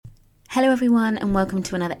Hello everyone and welcome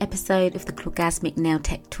to another episode of the Clawgasmic Nail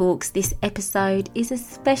Tech Talks. This episode is a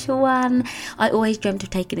special one. I always dreamt of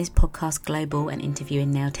taking this podcast global and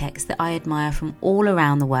interviewing nail techs that I admire from all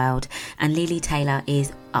around the world, and Lili Taylor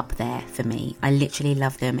is up there for me. I literally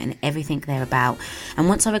love them and everything they're about. And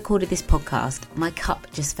once I recorded this podcast, my cup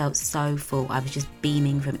just felt so full. I was just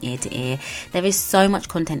beaming from ear to ear. There is so much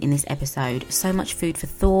content in this episode, so much food for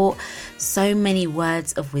thought, so many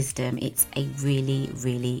words of wisdom. It's a really,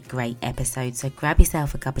 really great episode. So grab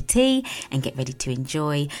yourself a cup of tea and get ready to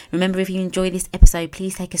enjoy. Remember, if you enjoy this episode,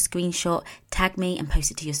 please take a screenshot, tag me and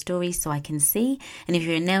post it to your stories so I can see. And if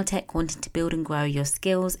you're a nail tech wanting to build and grow your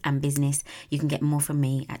skills and business, you can get more from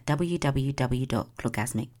me at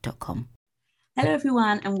www.clawgasmic.com. Hello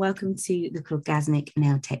everyone and welcome to the Clawgasmic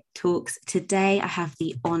Nail Tech Talks. Today I have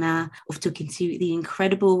the honour of talking to the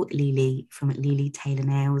incredible Lili from Lili Taylor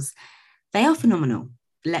Nails. They are phenomenal,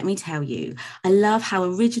 let me tell you. I love how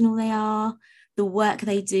original they are, the work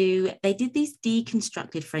they do. They did these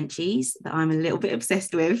deconstructed Frenchies that I'm a little bit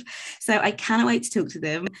obsessed with, so I cannot wait to talk to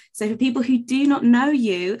them. So for people who do not know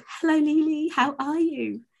you, hello Lili, how are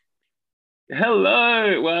you?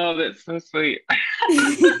 Hello. Wow, that's so sweet.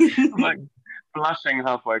 I'm like blushing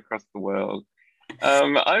halfway across the world.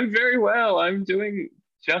 I'm very well. I'm doing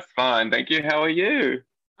just fine. Thank you. How are you?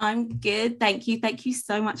 I'm good. Thank you. Thank you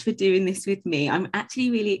so much for doing this with me. I'm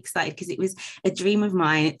actually really excited because it was a dream of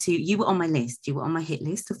mine you were on my list. You were on my hit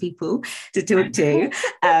list of people to talk to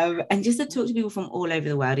and just to talk to people from all over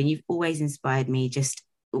the world. And you've always inspired me just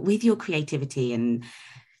with your creativity and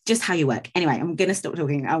just how you work. Anyway, I'm going to stop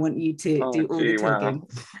talking. I want you to do all the talking.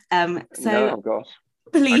 Wow. Oh, gosh.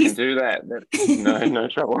 Please. I can do that. No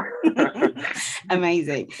trouble.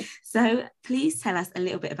 Amazing. So please tell us a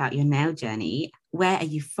little bit about your nail journey. Where are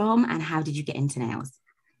you from and how did you get into nails?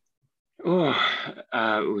 Okay,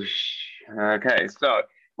 so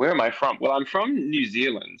where am I from? Well, I'm from New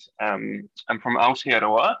Zealand. I'm from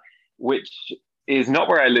Aotearoa, which is not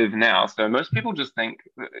where I live now. So most people just think,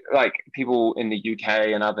 like people in the UK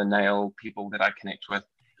and other nail people that I connect with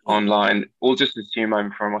online, all just assume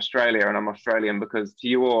I'm from Australia, and I'm Australian because to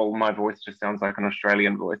you all, my voice just sounds like an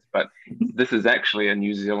Australian voice, but this is actually a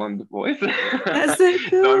New Zealand voice. That's so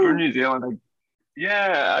cool. So I'm from New Zealand.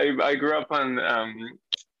 I grew up on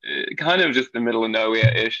kind of just the middle of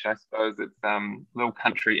nowhere-ish, I suppose. It's little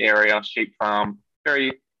country area, sheep farm,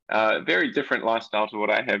 very different lifestyle to what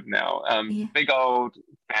I have now. Big old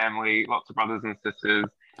family, lots of brothers and sisters.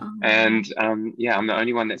 And I'm the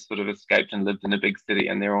only one that sort of escaped and lived in a big city,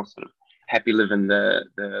 and they're all sort of happy living the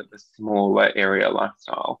smaller area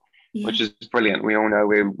lifestyle, which is brilliant. We all know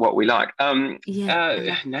what we like. Nail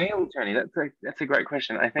journey, that's a great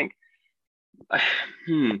question. I think I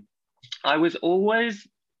was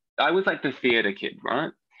like the theatre kid,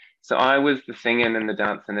 right? So I was the singing and the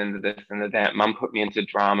dancing and the this and the that. Mum put me into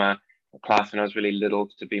drama class when I was really little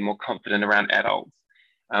to be more confident around adults,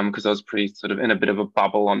 because I was pretty sort of in a bit of a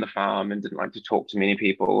bubble on the farm and didn't like to talk to many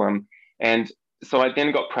people. And so I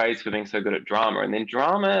then got praised for being so good at drama. And then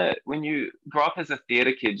drama, when you grow up as a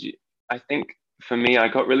theatre kid, I think for me, I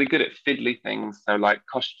got really good at fiddly things. So like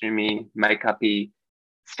costumey, makeup-y,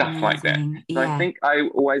 stuff like that. So I think I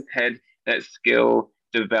always had that skill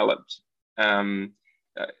developed.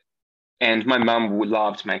 And my mum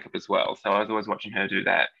loved makeup as well. So I was always watching her do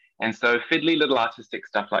that. And so fiddly little artistic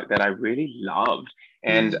stuff like that, I really loved.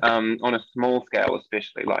 And on a small scale,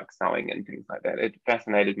 especially like sewing and things like that, it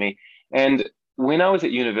fascinated me. And when I was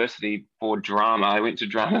at university for drama, I went to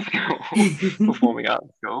drama school, performing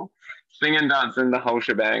arts school, singing, dancing, the whole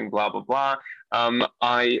shebang, blah, blah, blah.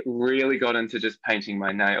 I really got into just painting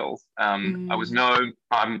my nails. I'm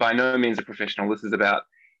by no means a professional. This is about,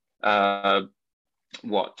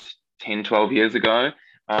 10, 12 years ago.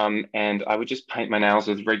 And I would just paint my nails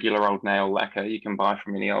with regular old nail lacquer you can buy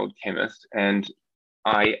from any old chemist. And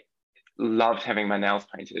I loved having my nails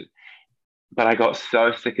painted. But I got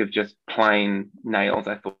so sick of just plain nails.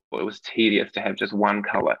 I thought it was tedious to have just one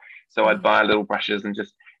color. So I'd buy little brushes and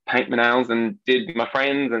just paint my nails and did my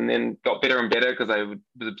friends, and then got better and better because I was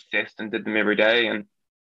obsessed and did them every day. And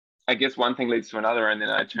I guess one thing leads to another, and then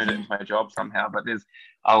I turned it into my job somehow. But there's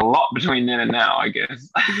a lot between then and now, I guess.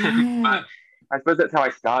 But I suppose that's how I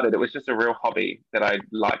started. It was just a real hobby that I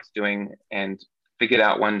liked doing, and figured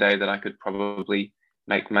out one day that I could probably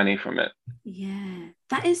make money from it. Yeah,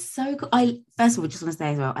 that is so cool. I first of all just want to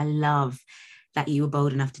say as well, I love that you were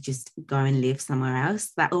bold enough to just go and live somewhere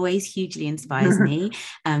else. That always hugely inspires me.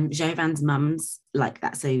 Jovan's mum's like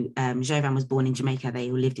that. So Jovan was born in Jamaica. They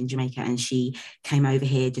all lived in Jamaica, and she came over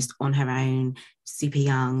here just on her own, super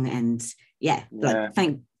young. And like,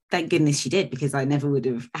 thank thank goodness she did, because I never would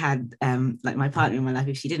have had like my partner in my life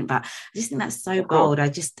if she didn't. But I just think that's so bold. I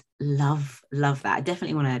just love that. I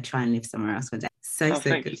definitely want to try and live somewhere else one day. So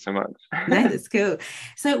thank good. you so much. No, that's cool.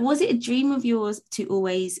 So was it a dream of yours to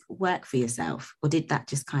always work for yourself, or did that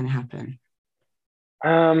just kind of happen?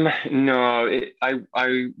 No,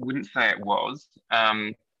 I wouldn't say it was.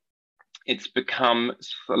 It's become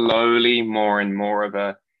slowly more and more of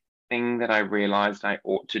a thing that I realized I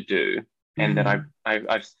ought to do, and that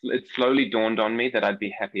it slowly dawned on me that I'd be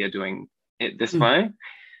happier doing it this way.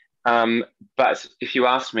 But if you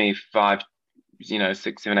asked me 6,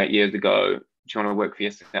 7, 8 years ago, do you want to work for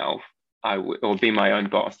yourself? I would, or be my own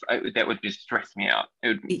boss. That would just stress me out. It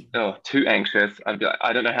would be too anxious. I'd be like,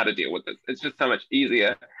 I don't know how to deal with this. It's just so much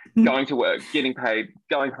easier going to work, getting paid,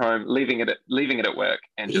 going home, leaving it at work,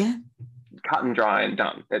 and just cut and dry and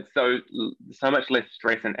done. It's so much less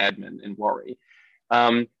stress and admin and worry.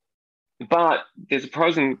 But there's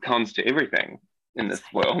pros and cons to everything in this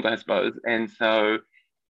world, I suppose. And so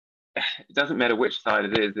it doesn't matter which side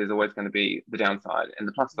it is, there's always going to be the downside and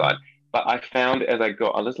the plus side. But I found as I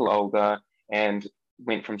got a little older and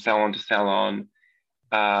went from salon to salon,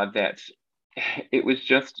 that it was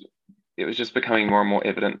just becoming more and more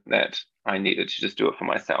evident that I needed to just do it for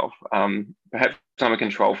myself. Perhaps I'm a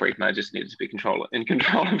control freak and I just needed to be in control of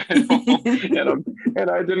it all.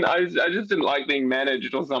 I just didn't like being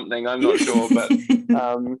managed or something. I'm not sure, but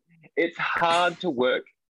it's hard to work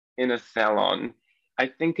in a salon. I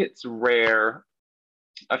think it's rare.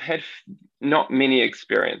 I've had not many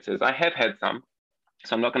experiences. I have had some,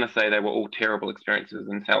 so I'm not going to say they were all terrible experiences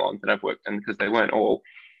in salons that I've worked in, because they weren't all.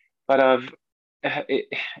 But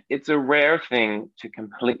it's a rare thing to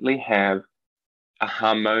completely have a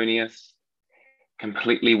harmonious,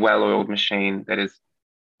 completely well-oiled machine that is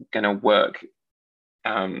going to work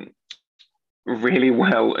really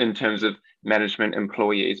well in terms of management,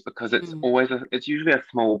 employees, because it's usually a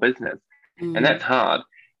small business, and that's hard.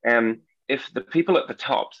 If the people at the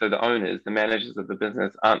top, so the owners, the managers of the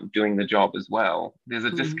business, aren't doing the job as well, there's a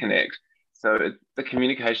disconnect. So the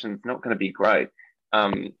communication is not going to be great.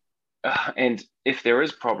 And if there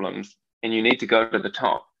is problems and you need to go to the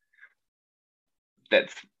top,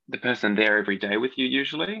 that's the person there every day with you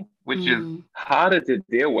usually, which is harder to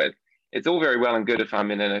deal with. It's all very well and good if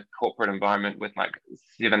I'm in a corporate environment with like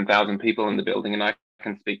 7,000 people in the building and I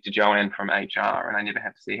can speak to Joanne from HR and I never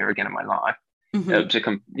have to see her again in my life to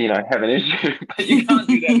have an issue. But you can't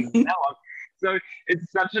do that in the salon. So it's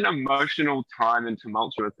such an emotional time and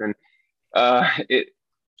tumultuous, and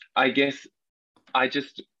I guess I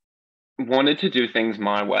just wanted to do things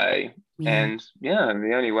my way, and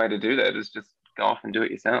the only way to do that is just go off and do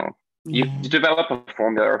it yourself. You develop a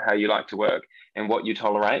formula of how you like to work and what you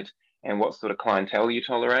tolerate and what sort of clientele you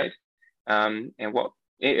tolerate, and what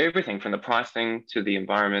everything from the pricing to the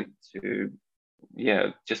environment to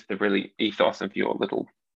just the really ethos of your little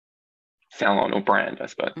salon or brand, I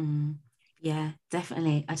suppose. Yeah,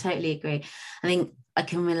 definitely. I totally agree. I think I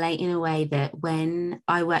can relate in a way that when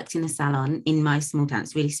I worked in a salon in my small town,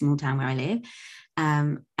 it's a really small town where I live,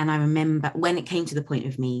 and I remember when it came to the point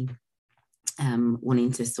of me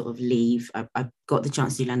wanting to sort of leave, I got the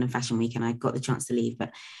chance to do London Fashion Week and I got the chance to leave,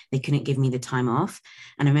 but they couldn't give me the time off.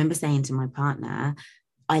 And I remember saying to my partner,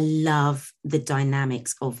 I love the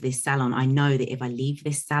dynamics of this salon. I know that if I leave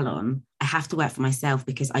this salon, I have to work for myself,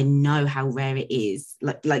 because I know how rare it is,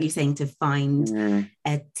 like you're saying, to find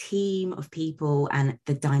a team of people and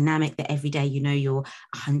the dynamic that every day, you're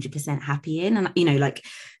 100% happy in. And,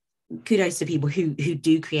 kudos to people who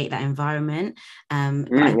do create that environment.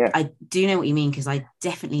 I do know what you mean, because I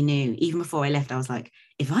definitely knew even before I left, I was like,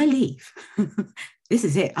 if I leave, this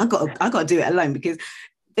is it. I got to do it alone, because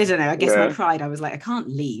I don't know, I guess my pride, I was like, I can't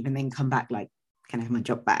leave and then come back like, can I have my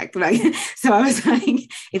job back? Like, so I was like,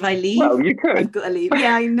 if I leave, you could. I've got to leave.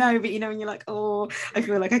 Yeah, I know, but when you're like, oh, I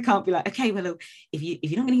feel like I can't be like, okay, well, if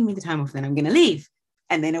you're not going to give me the time off, then I'm going to leave.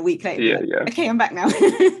 And then a week later, okay, I'm back now.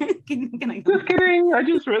 can I just kidding. I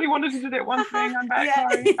just really wanted to do that one thing. I'm back.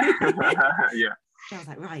 Sorry. So I was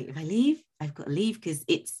like, right, if I leave, I've got to leave, because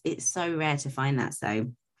it's so rare to find that. So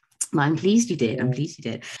I'm pleased you did. I'm pleased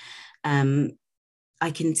you did. I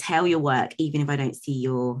can tell your work even if I don't see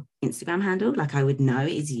your Instagram handle, like I would know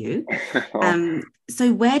it is you.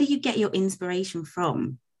 So where do you get your inspiration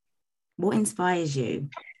from? What inspires you?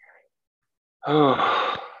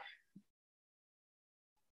 Oh,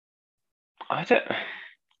 I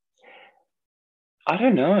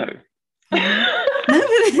don't know.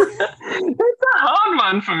 It's a hard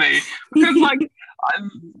one for me, because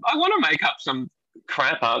I want to make up some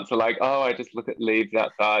crap answer like, oh, I just look at leaves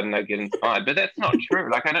outside and I get inspired. But that's not true.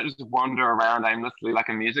 Like, I don't just wander around aimlessly like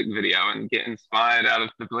a music video and get inspired out of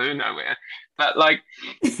the blue nowhere. But like,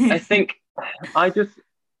 I think I just,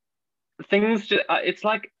 things just, it's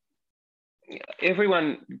like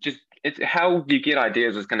everyone just, it's how you get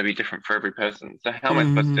ideas is going to be different for every person. So how am I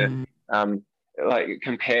supposed to like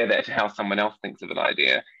compare that to how someone else thinks of an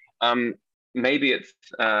idea? Maybe it's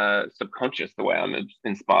subconscious the way I'm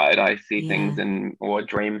inspired. I see things or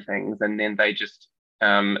dream things, and then they just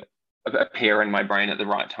appear in my brain at the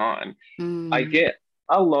right time. I get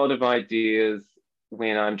a lot of ideas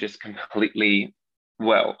when I'm just completely,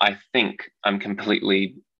 well, I think I'm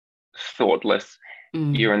completely thoughtless.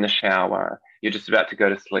 You're in the shower, you're just about to go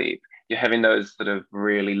to sleep. You're having those sort of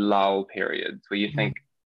really lull periods where you think,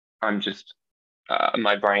 I'm just,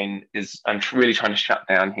 my brain is, really trying to shut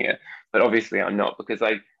down here. But obviously I'm not, because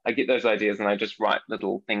I get those ideas and I just write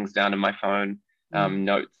little things down in my phone,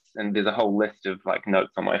 notes. And there's a whole list of like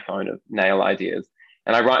notes on my phone of nail ideas.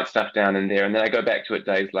 And I write stuff down in there and then I go back to it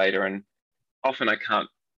days later. And often I can't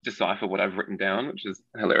decipher what I've written down, which is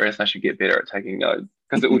hilarious. I should get better at taking notes,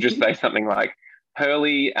 because it will just say something like,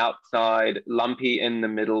 pearly outside, lumpy in the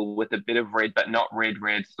middle with a bit of red, but not red,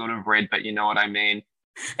 sort of red, but you know what I mean.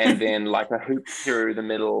 And then like a hoop through the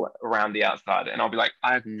middle around the outside. And I'll be like,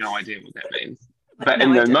 I have no idea what that means. But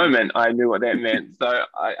in the moment, I knew what that meant. So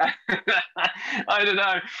I I don't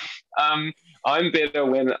know. I'm better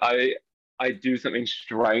when I do something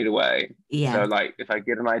straight away. Yeah. So like if I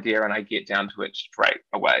get an idea and I get down to it straight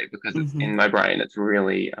away, because it's in my brain, it's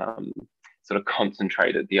really sort of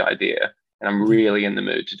concentrated, the idea. And I'm really in the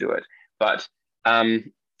mood to do it. But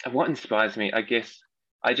what inspires me, I guess,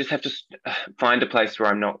 I just have to find a place where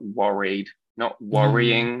I'm not worried, not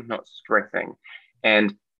worrying, not stressing.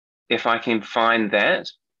 And if I can find that,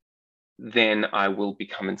 then I will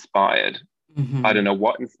become inspired. I don't know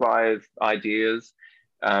what inspires ideas.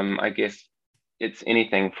 I guess it's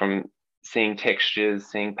anything from seeing textures,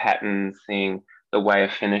 seeing patterns, seeing the way a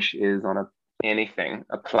finish is on anything,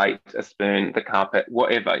 a plate, a spoon, the carpet,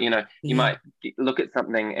 whatever. You might look at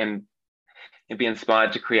something and be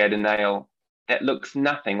inspired to create a nail that looks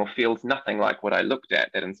nothing or feels nothing like what I looked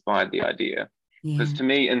at that inspired the idea. Because to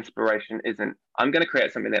me, inspiration isn't, I'm going to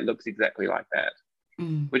create something that looks exactly like that.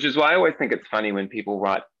 Which is why I always think it's funny when people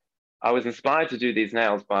write, I was inspired to do these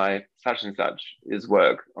nails by such and such is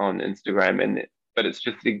work on Instagram, but it's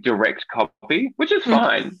just a direct copy, which is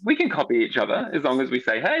fine. We can copy each other as long as we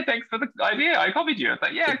say, hey, thanks for the idea. I copied you. It's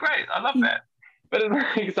like, yeah, great. I love that. But it's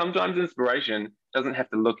like sometimes inspiration doesn't have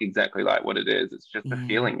to look exactly like what it is. It's just a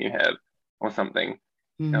feeling you have or something.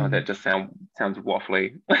 Oh, that just sounds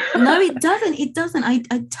waffly. No, it doesn't. It doesn't. I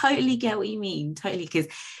totally get what you mean. Totally. Because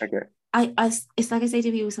I it's like I say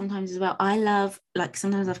to people sometimes as well, I love, like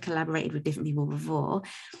sometimes I've collaborated with different people before,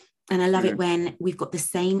 and I love it when we've got the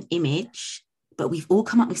same image, but we've all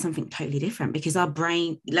come up with something totally different, because our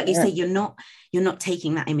brain, like you say, you're not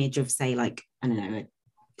taking that image of, say, like, I don't know,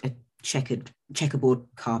 a checkerboard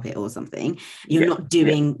carpet or something. You're not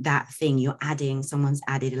doing that thing. You're adding, someone's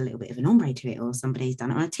added a little bit of an ombre to it, or somebody's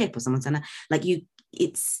done it on a tip, or someone's done it like you.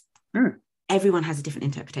 It's everyone has a different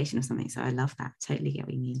interpretation of something. So I love that. Totally get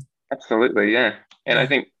what you mean. Absolutely, yeah. And I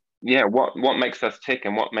think, what makes us tick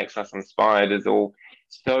and what makes us inspired is all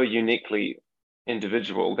so uniquely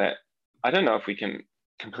individual that I don't know if we can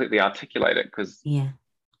completely articulate it, because we're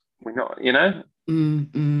not,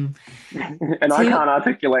 and I can't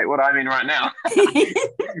articulate what I mean right now.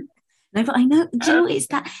 No, but I know, do you know, it's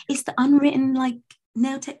the unwritten, like,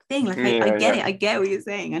 nail tech thing. Like, I get it. I get what you're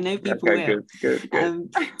saying. I know people will. Good.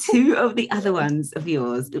 Two of the other ones of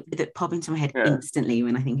yours that pop into my head instantly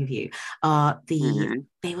when I think of you are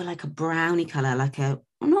they were like a brownie color,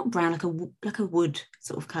 not brown, like a wood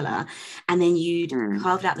sort of color, and then you'd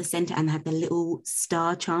carved out the center and had the little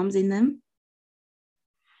star charms in them.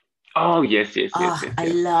 Oh, yes. I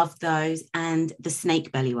love those. And the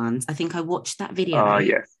snake belly ones. I think I watched that video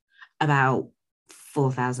about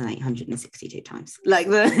 4,862 times. Like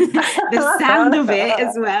the sound of it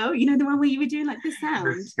as well. You know, the one where you were doing like the sound.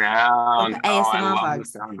 The sound. Like ASMR I love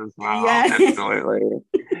bugs. the sound as well. Yeah. Absolutely.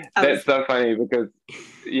 That's so funny because,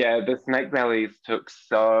 the snake bellies took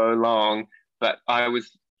so long, but I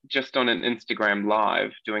was just on an Instagram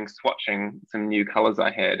live doing swatching some new colors I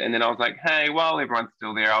had. And then I was like, hey, while everyone's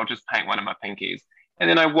still there, I'll just paint one of my pinkies. And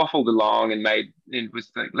then I waffled along and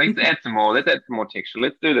was like, let's add some more texture.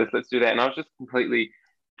 Let's do this, let's do that. And I was just completely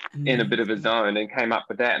in a bit of a zone and came up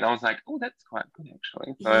with that. And I was like, oh, that's quite good,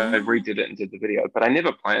 actually. So I redid it and did the video. But I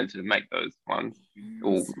never planned to make those ones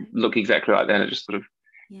all look exactly like that. It just sort of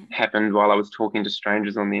happened while I was talking to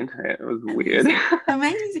strangers on the internet. It was weird.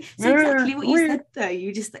 Amazing. So exactly what you said though,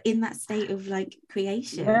 you just in that state of like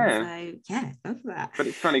creation. So yeah, love that. But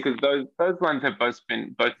it's funny because those ones have both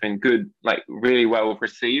been good, like really well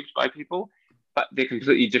received by people, but they're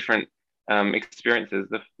completely different experiences.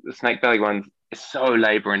 The snake belly ones is so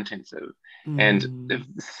labor intensive, and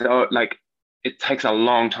so like it takes a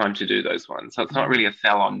long time to do those ones. So it's not really a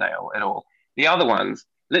salon nail at all. The other ones,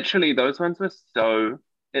 literally, those ones were so.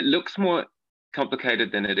 It looks more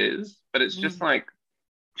complicated than it is, but it's just like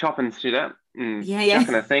chopping shit up,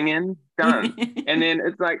 chucking a thing in, done. And then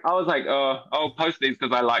it's like, I was like, oh, I'll post these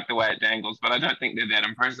because I like the way it dangles, but I don't think they're that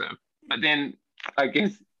impressive. But then I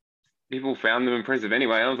guess people found them impressive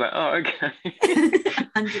anyway. I was like, oh, okay.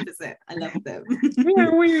 100%. I love them. Yeah,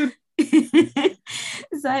 weird.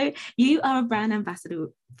 So you are a brand ambassador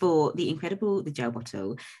for the gel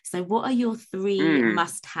bottle. So what are your 3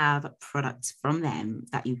 must-have products from them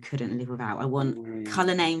that you couldn't live without? I want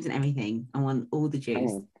color names and everything. I want all the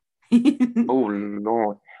juice. Oh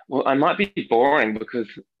Lord. Well, I might be boring because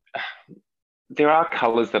there are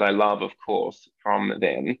colors that I love, of course, from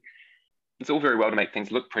them. It's all very well to make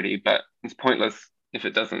things look pretty, but it's pointless if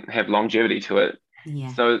it doesn't have longevity to it.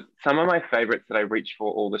 Yeah. So some of my favorites that I reach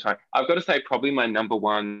for all the time, I've got to say probably my number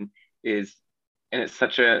one is, and it's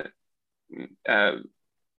such a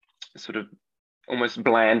sort of almost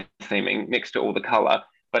bland seeming next to all the color,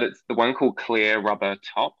 but it's the one called Clear Rubber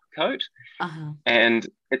Top Coat. And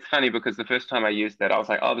it's funny because the first time I used that, I was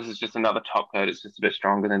like, oh, this is just another top coat. It's just a bit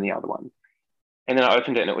stronger than the other one. And then I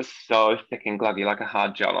opened it and it was so thick and gluggy, like a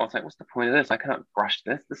hard gel. I was like, what's the point of this? I can't brush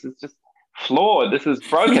this. This is just flawed. This is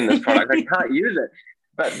broken, this product. I can't use it.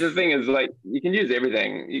 But the thing is, like, you can use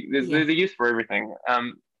everything. There's a use for everything.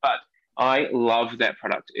 But I love that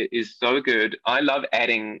product. It is so good. I love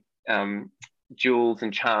adding jewels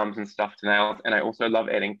and charms and stuff to nails. And I also love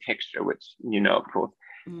adding texture, which you know, of course.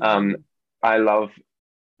 I love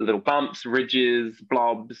little bumps, ridges,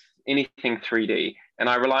 blobs, anything 3D. And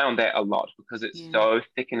I rely on that a lot because it's so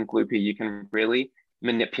thick and gloopy. You can really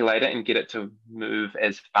manipulate it and get it to move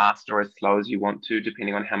as fast or as slow as you want to,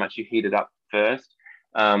 depending on how much you heat it up first,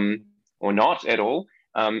 or not at all.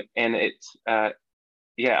 And it's, I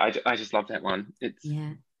just love that one.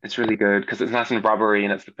 It's really good because it's nice and rubbery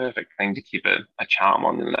and it's the perfect thing to keep a charm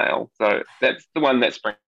on the nail. So that's the one that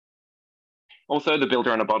springs. Also, the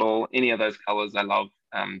builder in a bottle, any of those colors, I love.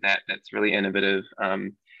 That's really innovative.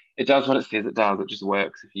 It does what it says it does. It just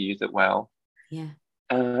works if you use it well.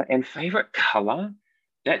 And favorite color,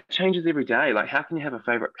 that changes every day. Like, how can you have a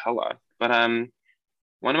favorite color? But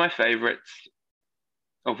one of my favorites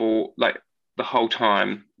of all, like the whole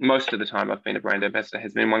time, most of the time I've been a brand ambassador,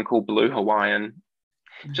 has been one called Blue Hawaiian.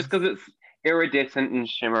 Just because it's iridescent and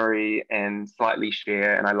shimmery and slightly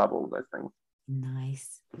sheer, and I love all of those things.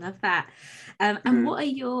 Nice. Love that. And what are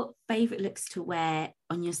your favorite looks to wear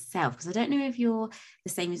on yourself? Because I don't know if you're the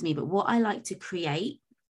same as me, but what I like to create,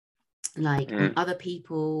 like on other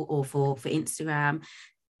people or for Instagram,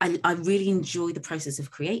 I really enjoy the process of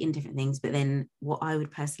creating different things, but then what I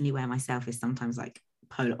would personally wear myself is sometimes like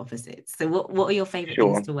polar opposites. So what are your favorite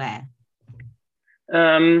things to wear?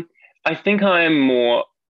 I think I am more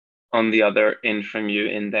on the other end from you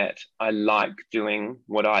in that I like doing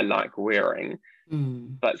what I like wearing,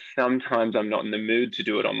 but sometimes I'm not in the mood to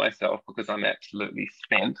do it on myself because I'm absolutely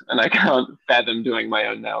spent and I can't fathom doing my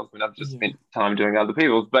own nails when I've just spent time doing other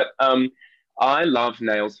people's. But I love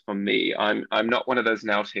nails for me. I'm not one of those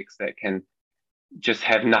nail techs that can just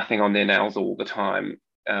have nothing on their nails all the time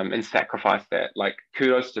and sacrifice that. Like,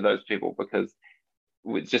 kudos to those people, because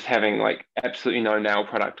with just having like absolutely no nail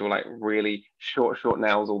product or like really short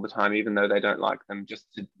nails all the time, even though they don't like them,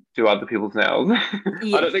 just to do other people's nails. I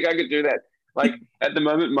don't think I could do that. Like, at the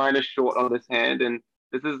moment, mine is short on this hand, and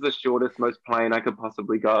this is the shortest, most plain I could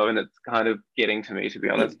possibly go, and it's kind of getting to me, to be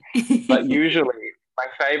honest. But usually, my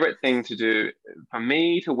favorite thing to do for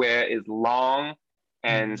me to wear is long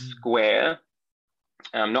and square,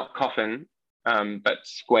 not coffin, but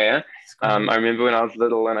square. I remember when I was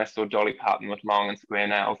little and I saw Dolly Parton with long and square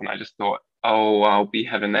nails, and I just thought, oh, I'll be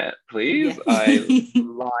having that, please. I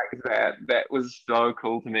like that. That was so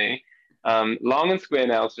cool to me. Long and square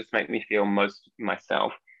nails just make me feel most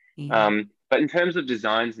myself. But in terms of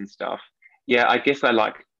designs and stuff, I guess I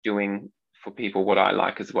like doing for people what I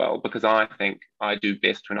like as well, because I think I do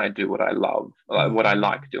best when I do what I love, like what I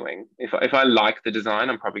like doing. If I like the design,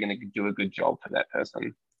 I'm probably going to do a good job for that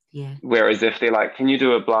person. Whereas if they're like, can you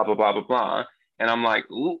do a blah, blah, blah, blah, blah? And I'm like,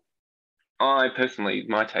 ooh, I personally,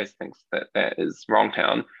 my taste thinks that is wrong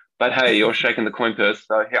town. But hey, you're shaking the coin purse,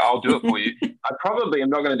 so here, I'll do it for you. I probably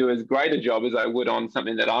am not going to do as great a job as I would on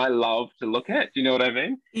something that I love to look at. Do you know what I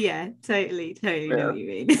mean? Yeah, totally know Yeah. what you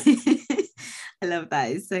mean. I love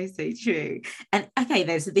that. It's so true. And okay,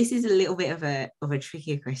 then, so this is a little bit of a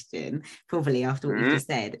trickier question, probably after what we've Mm. just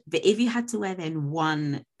said. But if you had to wear then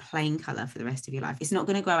one plain color for the rest of your life, it's not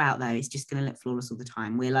going to grow out though. It's just going to look flawless all the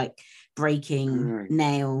time. We're like breaking Mm.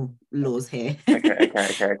 nail laws here. Okay.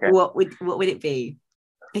 What would it be?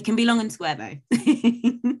 It can be long and square though.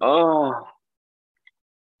 Oh,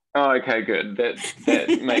 oh, okay, good.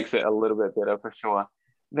 That makes it a little bit better for sure.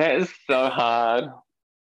 That is so hard.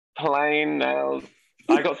 Plain nails.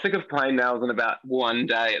 I got sick of plain nails in about one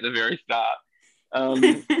day at the very start.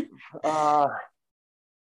 Um, uh,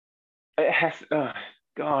 it has. Oh,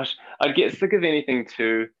 gosh, I'd get sick of anything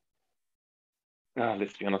too. Oh,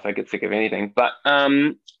 let's be honest, I get sick of anything. But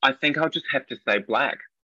I think I'll just have to say black.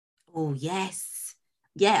 Oh yes,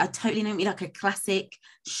 yeah, I totally know what you mean. Like a classic,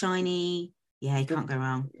 shiny. Yeah, you Just can't go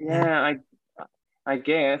wrong. Yeah, yeah, I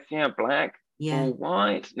guess yeah, black yeah. or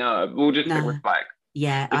white. No, we'll just stick No, with black.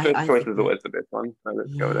 yeah, Your first I choice think is that. always the best one, so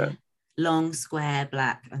let's go with Yeah, it. long, square,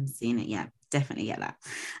 black. I'm seeing it. Yeah, definitely get that.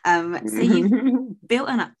 So you've Mhm. built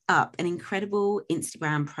up an incredible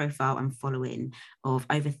Instagram profile and following of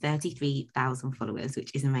over 33,000 followers,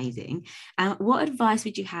 which is amazing. What advice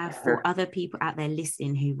would you have for other people out there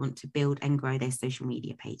listening who want to build and grow their social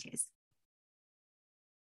media pages?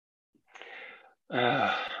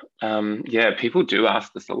 Uh, yeah, people do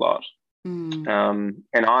ask this a lot. Mm,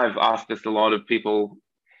 And I've asked this a lot of people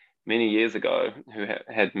many years ago who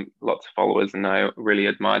had lots of followers, and I really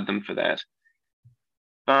admired them for that.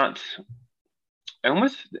 But it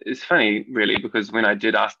almost it's funny, really, because when I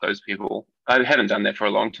did ask those people, I hadn't done that for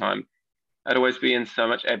a long time. I'd always be in so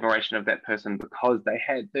much admiration of that person because they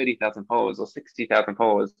had 30,000 followers or 60,000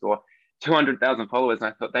 followers or 200,000 followers. And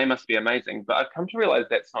I thought they must be amazing. But I've come to realize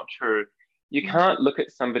that's not true. You mm, can't look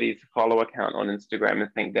at somebody's follow account on Instagram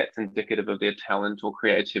and think that's indicative of their talent or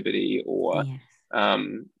creativity or yes.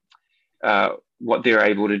 um, what they're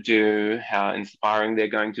able to do, how inspiring they're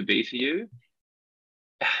going to be to you.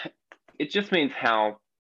 It just means how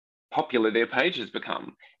popular their page has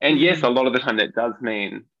become. And yes, a Mm, lot of the time that does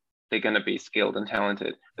mean they're going to be skilled and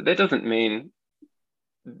talented, but that doesn't mean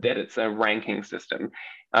that it's a ranking system.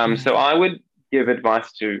 So yeah. I would give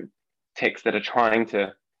advice to techs that are trying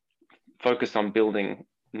to focus on building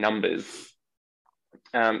numbers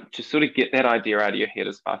to sort of get that idea out of your head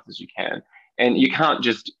as fast as you can. And you Mm, can't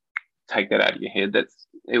just take that out of your head.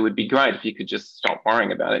 It would be great if you could just stop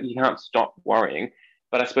worrying about it. You can't stop worrying,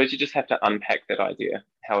 but I suppose you just have to unpack that idea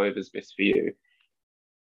however's best for you.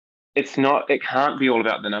 It can't be all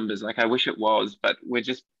about the numbers. Like I wish it was, but we're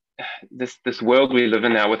just this world we live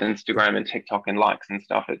in now with Instagram and TikTok and likes and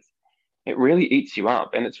stuff. It really eats you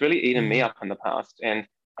up, and it's really eaten me yeah. up in the past. And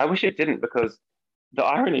I wish it didn't, because the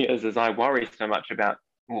irony is I worry so much about,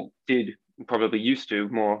 well, did probably used to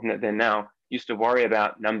more than now, used to worry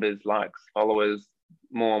about numbers, likes, followers,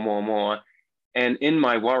 more. And in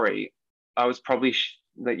my worry, I was probably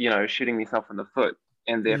shooting myself in the foot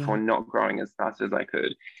and therefore Yeah. not growing as fast as I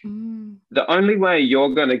could. Mm, The only way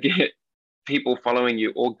you're going to get people following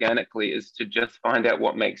you organically is to just find out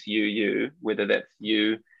what makes you you, whether that's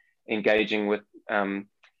you engaging with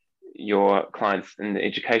your clients in the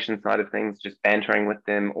education side of things, just bantering with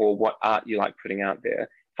them, or what art you like putting out there.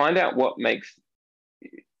 Find out what makes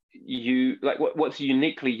you like what's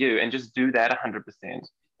uniquely you, and just do that 100%,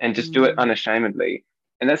 and just do it mm, unashamedly.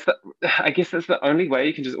 And I guess that's the only way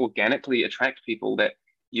you can just organically attract people that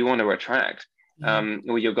you want to attract, yeah.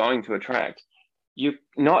 or you're going to attract.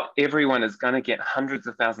 Not everyone is going to get hundreds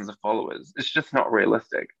of thousands of followers. It's just not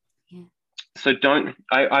realistic. Yeah. So don't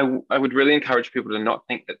I would really encourage people to not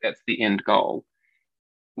think that that's the end goal.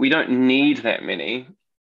 We don't need that many.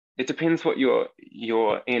 It depends what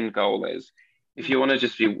your end goal is. Mm,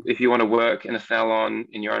 If you want to work in a salon,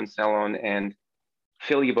 in your own salon, and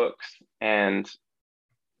fill your books, and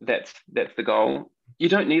that's the goal, you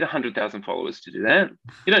don't need 100,000 followers to do that.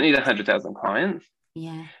 You don't need 100,000 clients.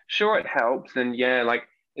 yeah. Sure, it helps, and yeah, like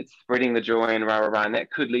it's spreading the joy and and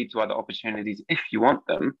that could lead to other opportunities if you want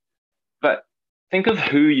them. But think of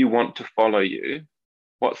who you want to follow you,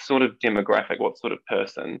 what sort of demographic, what sort of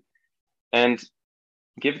person, and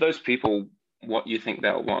give those people what you think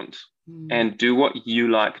they'll want, Mm, and do what you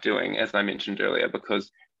like doing, as I mentioned earlier,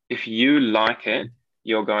 because if you like it,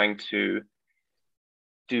 you're going to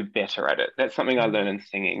do better at it. That's something I mm, learned in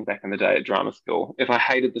singing back in the day at drama school. If I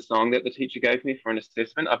hated the song that the teacher gave me for an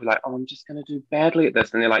assessment, I'd be like, oh, I'm just going to do badly at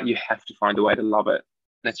this. And they're like, you have to find a way to love it.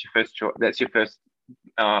 That's your first choice. That's your first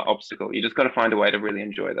obstacle. You just got to find a way to really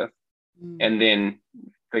enjoy this. mm. And then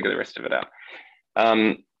figure the rest of it out.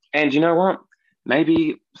 And you know what?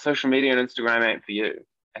 Maybe social media and Instagram ain't for you,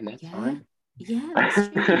 and that's fine. Yeah, that's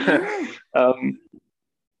true.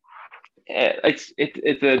 Yeah.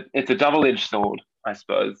 It's a double-edged sword, I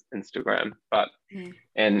suppose, Instagram, but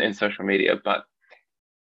and social media, but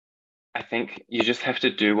I think you just have to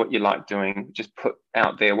do what you like doing. Just put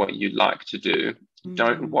out there what you like to do.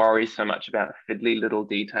 Don't worry so much about fiddly little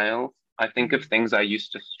details. I think of things I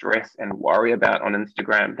used to stress and worry about on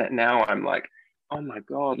Instagram that now I'm like, oh my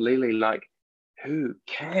God, Lily, like, who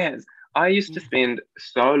cares? I used to spend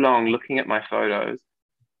so long looking at my photos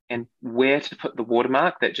and where to put the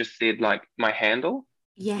watermark that just said like my handle.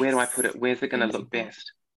 Yes. Where do I put it? Where's it going to look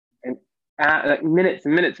best? And like minutes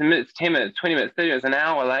and minutes and minutes, 10 minutes, 20 minutes, 30 minutes, an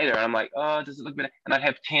hour later, and I'm like, oh, does it look better? And I'd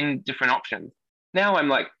have 10 different options. Now I'm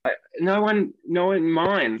like, no one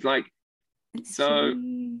minds. Like, It's so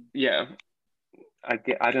true. yeah,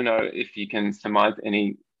 I don't know if you can surmise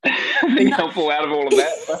anything helpful out of all of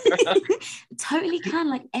that. Totally can.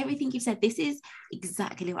 Like everything you've said, this is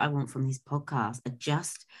exactly what I want from this podcast. I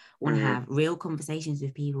just want to have real conversations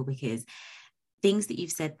with people, because things that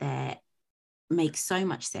you've said there make so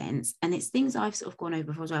much sense, and it's things I've sort of gone over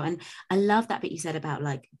before as well. And I love that bit you said about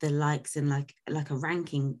like the likes and like a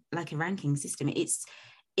ranking system.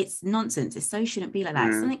 It's nonsense. It so shouldn't be like that.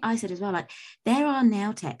 It's something I said as well. Like there are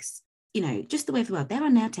nail techs, you know, just the way of the world, there are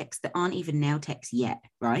nail techs that aren't even nail techs yet,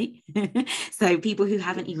 right? So people who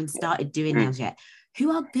haven't even started doing nails yet,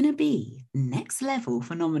 who are going to be next level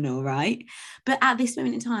phenomenal, right? But at this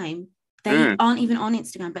moment in time, they aren't even on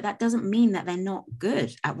Instagram, but that doesn't mean that they're not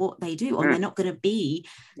good at what they do, or they're not going to be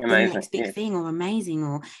amazing, the next big thing, or amazing,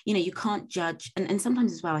 or, you know, you can't judge. And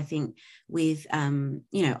sometimes as well, I think with, you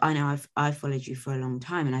know, I know I've followed you for a long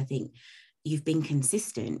time, and I think you've been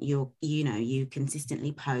consistent. You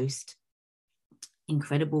consistently post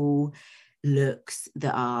incredible looks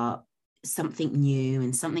that are something new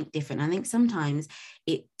and something different. I think sometimes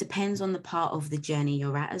it depends on the part of the journey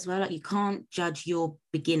you're at as well. Like you can't judge your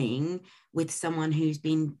beginning with someone who's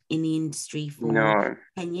been in the industry for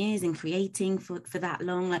 10 years and creating for that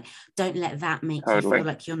long. Like don't let that make you feel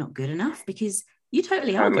like you're not good enough, because you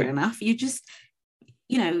totally are good enough. You just,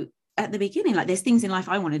 you know, at the beginning, like there's things in life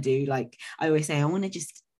I want to do. Like I always say, I want to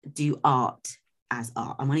just do art as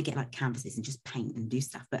art. I want to get like canvases and just paint and do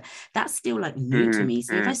stuff, but that's still like new to me.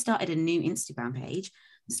 So if I started a new Instagram page,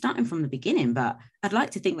 I'm starting from the beginning, but I'd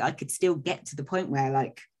like to think that I could still get to the point where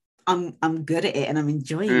like I'm good at it and I'm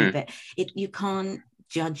enjoying it, but you can't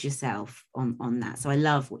judge yourself on that. So I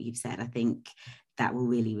love what you've said. I think that will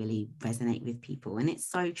really, really resonate with people, and it's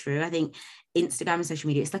so true. I think Instagram and social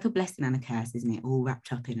media, it's like a blessing and a curse, isn't it? All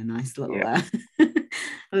wrapped up in a nice little a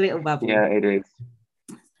little bubble. Yeah, it is.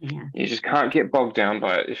 Yeah, you just can't get bogged down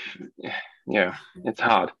by it. It's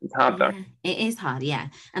hard though. It is hard,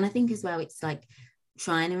 and I think as well it's like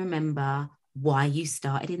trying to remember why you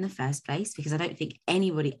started in the first place, because I don't think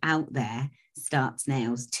anybody out there starts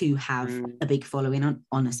nails to have a big following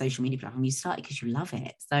on a social media platform. You started because you love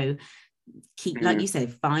it, so keep like you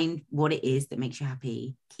said, find what it is that makes you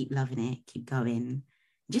happy, keep loving it, keep going,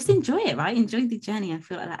 just enjoy it, right? Enjoy the journey. I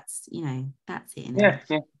feel like that's, you know, that's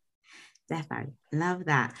it. Defo. Love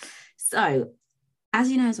that. So, as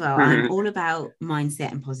you know as well, I'm all about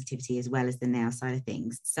mindset and positivity as well as the nail side of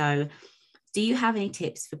things. So, do you have any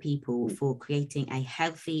tips for people for creating a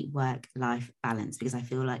healthy work-life balance? Because I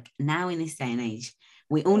feel like now in this day and age,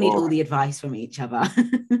 we all need all the advice from each other.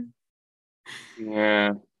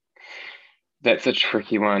 Yeah, that's a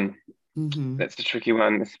tricky one. That's a tricky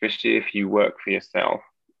one, especially if you work for yourself.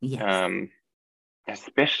 Yes.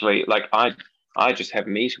 Especially like I just have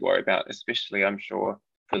me to worry about, especially I'm sure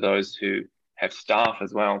for those who have staff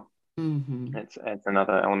as well. It's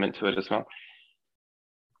another element to it as well.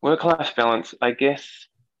 Work-life balance, I guess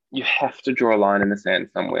you have to draw a line in the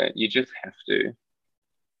sand somewhere. You just have to,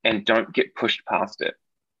 and don't get pushed past it.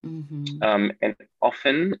 And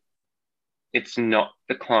often it's not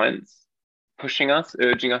the clients pushing us,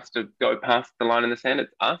 urging us to go past the line in the sand.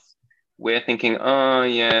 It's us. We're thinking, oh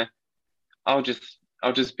yeah, I'll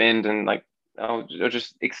just bend and like I'll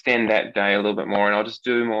just extend that day a little bit more, and I'll just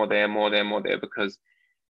do more there, because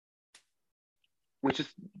we're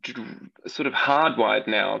just sort of hardwired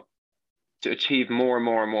now to achieve more and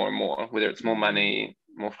more and more and more, whether it's more money,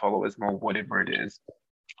 more followers, more whatever it is,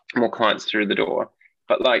 more clients through the door.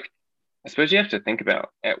 But like, I suppose you have to think about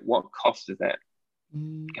at what cost is that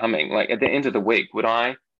coming? Like at the end of the week, would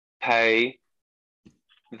I pay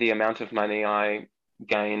the amount of money I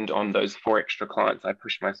gained on those 4 extra clients I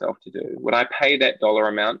pushed myself to do? Would I pay that dollar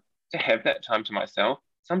amount to have that time to myself?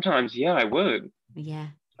 Sometimes, yeah, I would. Yeah.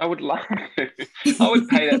 I would love to. I would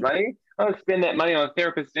pay that money. I'll spend that money on a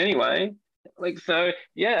therapist anyway. Like, so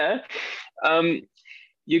yeah. Um,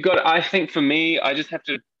 I think for me, I just have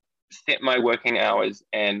to set my working hours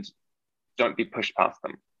and don't be pushed past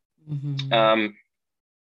them. Mm-hmm. Um,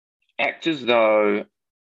 Actors, though,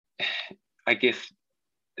 I guess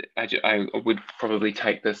I would probably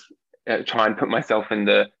take this, try and put myself in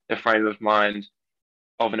the frame of mind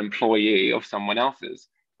of an employee of someone else's.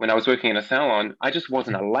 When I was working in a salon, I just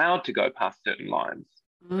wasn't allowed to go past certain lines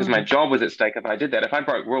because my Mm. job was at stake if I did that. If I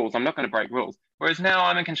broke rules, I'm not going to break rules. Whereas now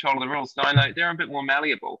I'm in control of the rules, so I know they're a bit more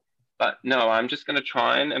malleable. But no, I'm just going to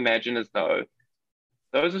try and imagine as though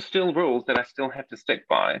those are still rules that I still have to stick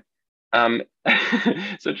by. Um,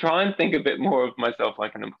 so try and think a bit more of myself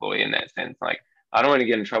like an employee in that sense. Like I don't want to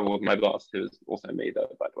get in trouble with my boss, who's also me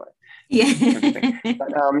though, by the way. Interesting.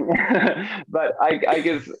 Yeah. But but I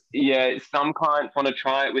guess yeah, some clients want to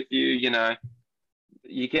try it with you. You know,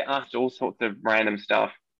 you get asked all sorts of random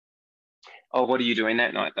stuff. Oh, what are you doing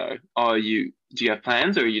that night though? Oh, do you have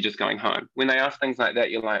plans or are you just going home? When they ask things like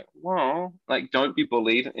that, you're like, well, like don't be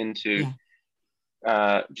bullied into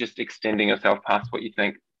Yeah. just extending yourself past what you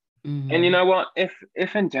think. And you Mm. know what?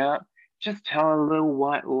 If in doubt, just tell a little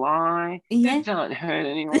white lie. Yeah. It don't hurt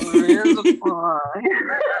anyone. It's fine.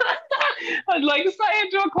 I'd like to say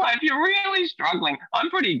it to a client if you're really struggling.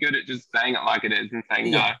 I'm pretty good at just saying it like it is and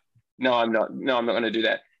saying no, Yeah. no, I'm not. No, I'm not going to do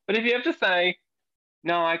that. But if you have to say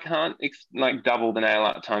no, I can't like double the nail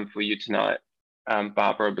art time for you tonight,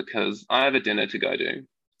 Barbara, because I have a dinner to go to.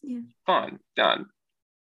 Yeah. Fine, done.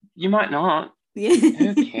 You might not. Who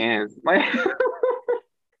Yeah. cares? Like,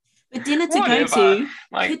 But dinner to go whatever. to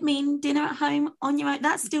Like, could mean dinner at home on your own.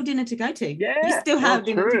 That's still dinner to go to. You yeah, still well, have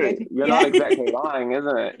dinner to go true. to. You're not Yeah. exactly lying,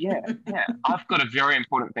 isn't it? Yeah, yeah. I've got a very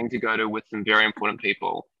important thing to go to with some very important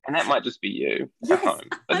people, and that might just be you at Yes, home.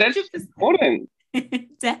 But that's 100%. important. And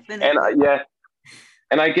Definitely. yeah,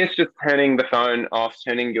 and I guess just turning the phone off,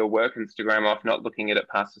 turning your work Instagram off, not looking at it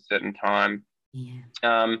past a certain time, Yeah.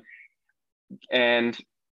 um, and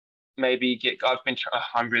maybe get.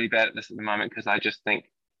 I'm really bad at this at the moment because I just think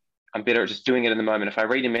I'm better at just doing it in the moment. If I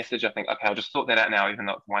read a message, I think, okay, I'll just sort that out now, even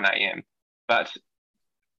though it's 1 a.m. But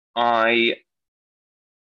I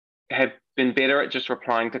have been better at just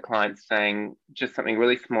replying to clients saying just something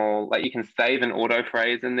really small, like you can save an auto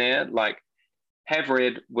phrase in there, like have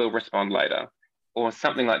read, will respond later, or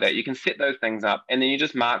something like that. You can set those things up and then you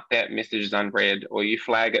just mark that message as unread or you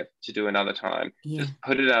flag it to do another time. Yeah. Just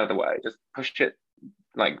put it out of the way. Just push it,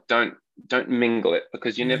 like don't mingle it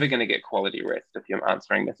because you're never Yeah. going to get quality rest if you're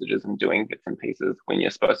answering messages and doing bits and pieces when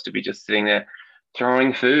you're supposed to be just sitting there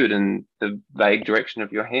throwing food in the vague direction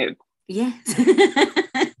of your head. Yes.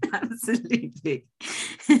 Absolutely.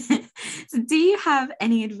 So do you have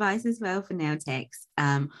any advice as well for nail techs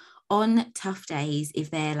on tough days if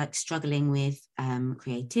they're like struggling with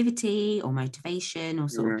creativity or motivation or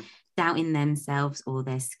sort of Mm. doubting themselves or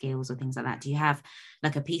their skills or things like that? Do you have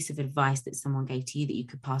like a piece of advice that someone gave to you that you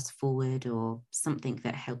could pass forward or something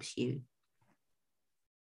that helps you?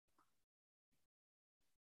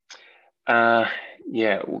 Uh,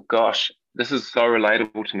 yeah, well, gosh, this is so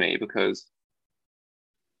relatable to me because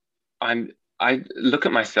I look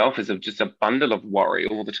at myself as just a bundle of worry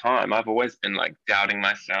all the time. I've always been like doubting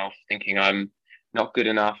myself, thinking I'm not good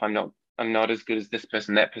enough. I'm not as good as this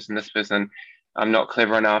person, that person, this person. I'm not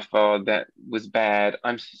clever enough. Oh, that was bad.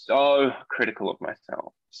 I'm so critical of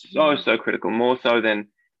myself. Mm. So critical, more so than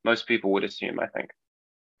most people would assume, I think.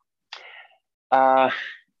 Uh,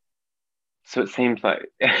 so it seems like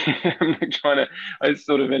I'm like trying to, I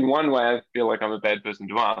sort of, in one way, I feel like I'm a bad person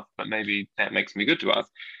to ask, but maybe that makes me good to ask.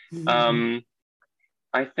 Um,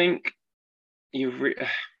 I think you re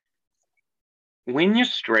when you're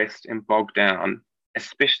stressed and bogged down,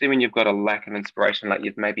 especially when you've got a lack of inspiration, like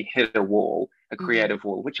you've maybe hit a wall, a Mm. creative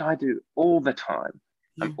wall, which I do all the time.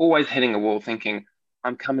 Yeah. I'm always hitting a wall thinking,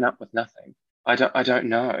 I'm coming up with nothing. I don't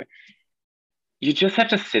know. You just have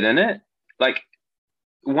to sit in it. Like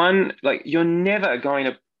like you're never going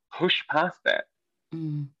to push past that.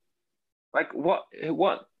 Mm. Like what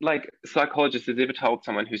like psychologist has ever told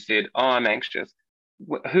someone who said, "Oh, I'm anxious"?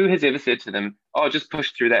 Who has ever said to them, "Oh, just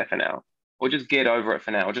push through that for now," or just get over it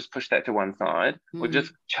for now, or just push that to one side, or Mm.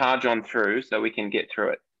 just charge on through so we can get through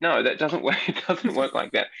it? No, that doesn't work. It doesn't work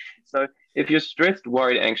like that. So if you're stressed,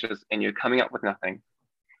 worried, anxious, and you're coming up with nothing,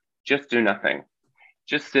 just do nothing.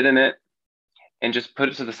 Just sit in it and just put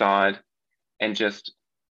it to the side, and just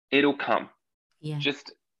it'll come. Yeah.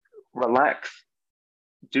 Just relax,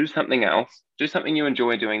 do something else, do something you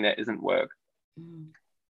enjoy doing that isn't work. Mm.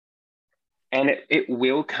 And it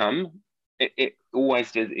will come. It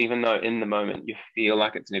always does, even though in the moment you feel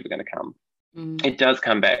like it's never going to come. Mm. It does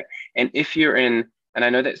come back. And if you're in And I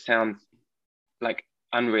know that sounds like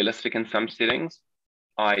unrealistic in some settings,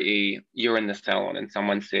 i.e., you're in the salon and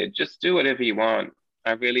someone said, just do whatever you want.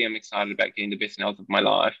 I really am excited about getting the best nails of my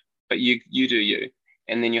life, but you do you.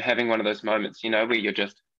 And then you're having one of those moments, where you're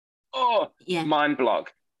just, oh, Yeah. mind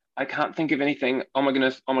block. I can't think of anything. Oh my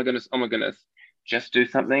goodness, oh my goodness, oh my goodness. Just do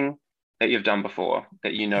something that you've done before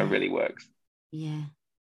that you know Yeah. really works. Yeah.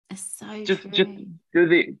 It's so Just true. do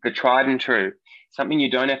the tried and true. Something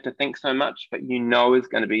you don't have to think so much, but you know is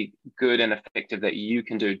going to be good and effective that you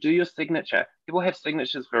can do. Do your signature. People have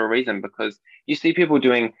signatures for a reason because you see people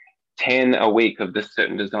doing 10 a week of this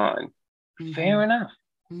certain design. Fair Mm-hmm. enough.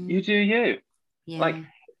 You Mm. do you. Like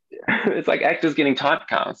Yeah. it's like actors getting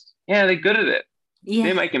typecast. Yeah, they're good at it. Yeah.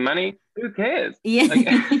 They're making money. Who cares? Yeah. Like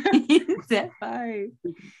Defo.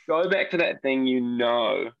 go back to that thing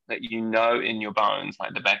that you know in your bones,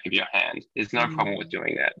 like the back of your hand. There's no problem with Mm.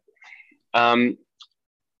 doing that. Um,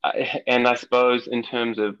 and I suppose in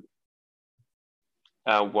terms of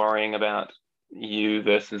worrying about you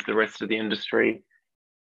versus the rest of the industry,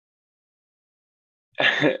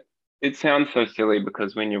 it sounds so silly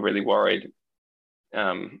because when you're really worried,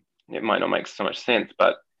 it might not make so much sense,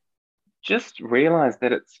 but just realize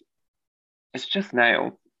that it's just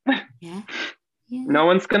nails. Yeah. Yeah. No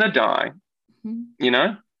one's gonna die, Mm-hmm. you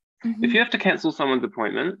know? If Mm-hmm. you have to cancel someone's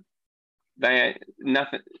appointment, they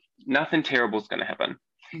nothing terrible is gonna happen.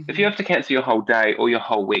 If you Mm-hmm. have to cancel your whole day or your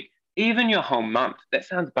whole week, even your whole month, that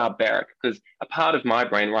sounds barbaric because a part of my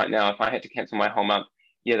brain right now, if I had to cancel my whole month,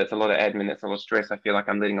 yeah, that's a lot of admin, that's a lot of stress. I feel like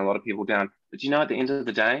I'm letting a lot of people down. But at the end of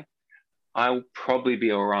the day, I'll probably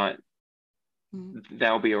be all right. Mm-hmm.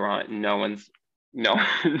 They'll be all right. No,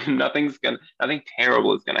 nothing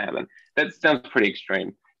terrible is gonna happen. That sounds pretty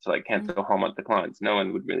extreme. To like Yeah. cancel a whole month of clients. No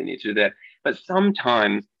one would really need to do that. But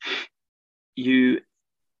sometimes you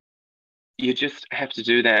you just have to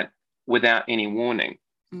do that without any warning.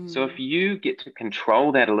 So if Mm. you get to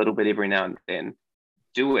control that a little bit every now and then,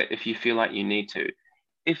 do it if you feel like you need to.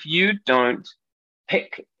 If you don't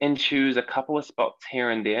pick and choose a couple of spots here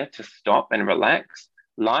and there to stop and relax,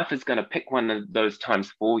 life is going to pick one of those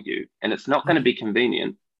times for you, and it's not going to Yeah. be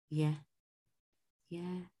convenient. Yeah.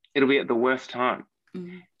 Yeah. It'll be at the worst time.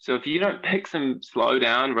 Mm. So if you don't pick some slow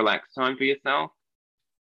down, relax time for yourself,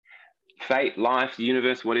 fate, life, the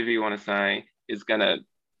universe, whatever you want to say, is going to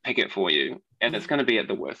pick it for you. And it's Yeah. going to be at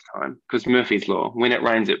the worst time because Murphy's Law, when it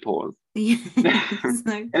rains, it pours. Yeah. And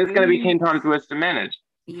So it's going to be true. 10 times worse to manage.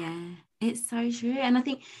 Yeah, it's so true. And I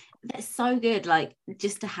think that's so good, like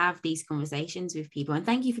just to have these conversations with people. And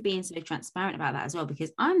thank you for being so transparent about that as well,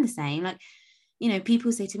 because I'm the same. Like,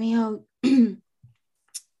 people say to me, oh,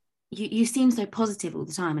 you seem so positive all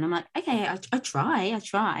the time. And I'm like, okay, I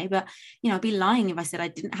try. But, I'd be lying if I said I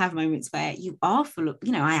didn't have moments where you are full of,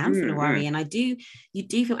 I am full of Mm-hmm. worry. And you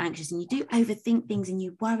do feel anxious and you do overthink things and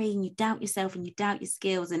you worry and you doubt yourself and you doubt your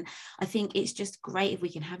skills. And I think it's just great if we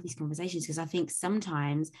can have these conversations, because I think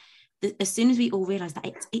sometimes as soon as we all realize that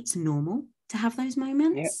it's normal to have those Yeah,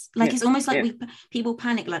 moments, like yeah, it's almost like yeah. people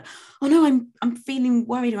panic, like, oh no, I'm feeling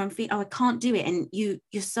worried, or I'm feeling, oh, I can't do it. And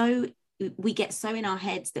we get so in our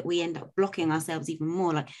heads that we end up blocking ourselves even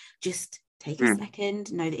more. Like, just take a Mm,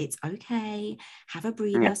 second, know that it's okay, have a yeah,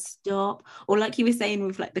 breather, stop. Or like you were saying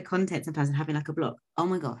with like the content sometimes and having like a block. Oh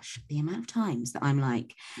my gosh, the amount of times that I'm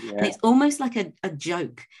like, and yeah. it's almost like a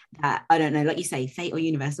joke that, I don't know, like you say, fate or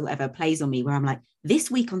universe or whatever plays on me, where I'm like,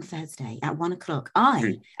 this week on Thursday at 1 o'clock, I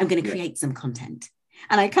Mm, am going to yeah, create some content.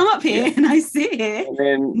 And I come up yeah. here and I sit here, And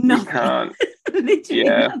then you nothing, can't. literally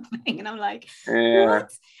Yeah, nothing. And I'm like, yeah.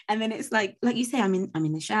 what? And then it's like you say, I'm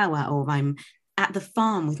in the shower, or I'm at the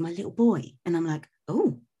farm with my little boy, and I'm like,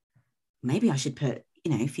 oh, maybe I should put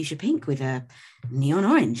fuchsia pink with a neon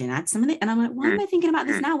orange and add some of it. And I'm like, why am Mm, I thinking about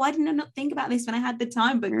this mm, now? Why didn't I not think about this when I had the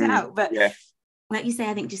time booked mm, out? But yeah. like you say,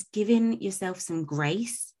 I think just giving yourself some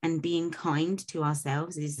grace and being kind to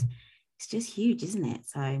ourselves it's just huge, isn't it?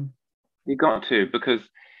 So You got to because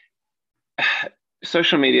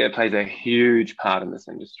social media plays a huge part in this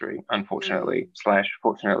industry, unfortunately, mm, slash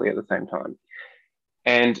fortunately at the same time.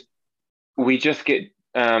 And we just get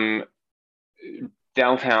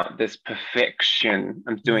dealt out this perfection.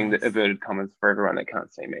 I'm doing the yes. inverted commas for everyone that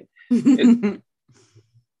can't see me. It's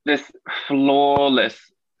this flawless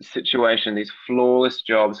situation, these flawless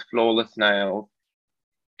jobs, flawless nails.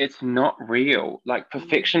 It's not real. Like Mm,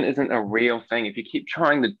 perfection isn't a real thing. If you keep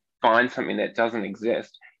trying to find something that doesn't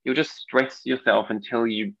exist, you'll just stress yourself until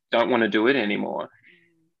you don't want to do it anymore.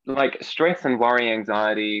 Like stress and worry,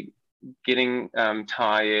 anxiety, getting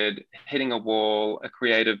tired, hitting a wall,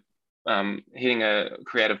 hitting a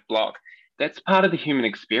creative block. That's part of the human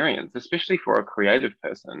experience, especially for a creative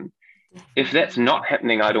person. If that's not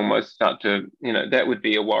happening, I'd almost start to, that would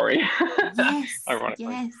be a worry, Yes, ironically.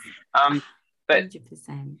 yes. But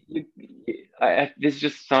 100%. there's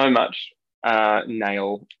just so much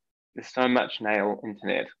there's so much nail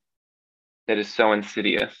internet that is so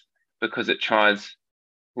insidious because it tries,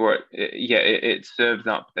 or it serves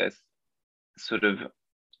up this sort of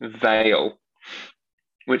veil,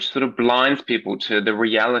 which sort of blinds people to the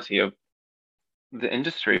reality of the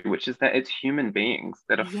industry, which is that it's human beings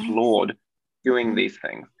that are Yes. flawed doing these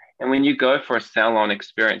things. And when you go for a salon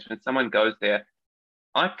experience, when someone goes there,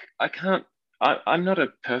 I can't, I'm not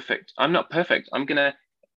perfect. I'm an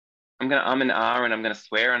R and I'm gonna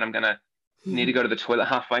swear and I'm gonna need to go to the toilet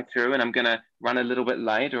halfway through and I'm gonna run a little bit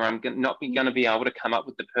late, or I'm not gonna be able to come up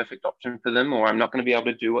with the perfect option for them, or I'm not gonna be able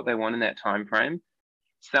to do what they want in that time frame.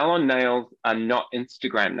 Salon nails are not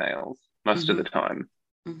Instagram nails most of the time.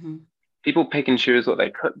 People pick and choose what they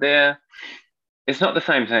put there. It's not the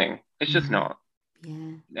same thing. It's just not.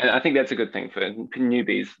 Yeah. And I think that's a good thing for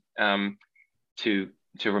newbies to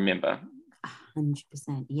remember.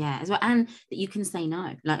 100%. Yeah, as well. And that you can say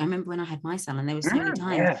no. Like, I remember when I had my salon, there were so many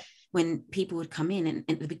times when people would come in, and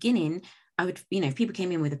at the beginning, I would, if people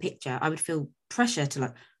came in with a picture, I would feel pressure to,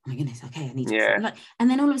 like, oh my goodness, okay, I need to like, and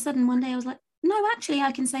then all of a sudden one day I was like, no, actually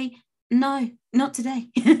I can say no, not today.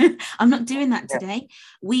 I'm not doing that today.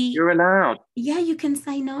 You're allowed. Yeah, you can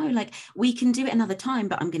say no. Like, we can do it another time,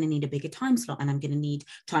 but I'm going to need a bigger time slot, and I'm going to need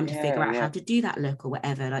time to figure out how to do that look or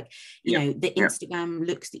whatever. Like, the Instagram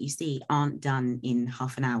looks that you see aren't done in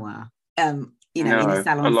half an hour. In a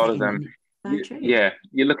salon. A lot of them.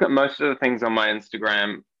 You look at most of the things on my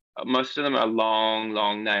Instagram. Most of them are long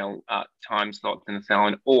nail time slots in a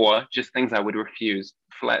salon, or just things I would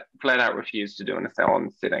flat out refuse to do in a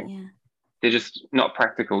salon setting. Yeah. They're just not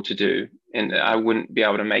practical to do, and I wouldn't be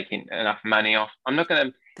able to make enough money off. I'm not going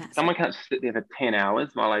to. Someone can't sit there for 10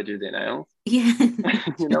 hours while I do their nails. Yeah.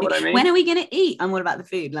 You know what I mean? When are we going to eat? I'm all about the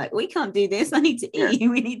food. Like, we can't do this. I need to eat.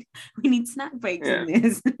 We need snack breaks in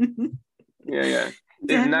this.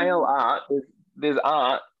 There's nail art. There's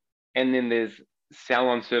art, and then there's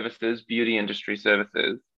salon services, beauty industry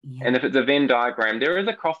services. Yeah. And if it's a Venn diagram, there is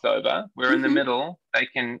a crossover where in the middle they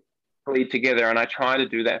can bleed together, and I try to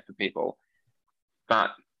do that for people.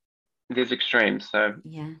 But there's extremes. So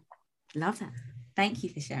yeah, love that. Thank you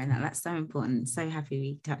for sharing that. That's so important. So happy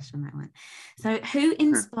we touched on that one. So who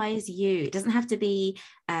inspires you? It doesn't have to be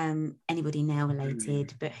anybody nail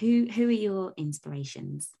related, but who are your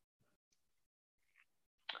inspirations?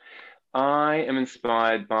 I am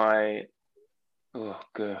inspired by,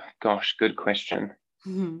 good question.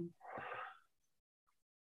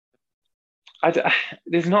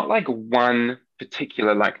 There's not like one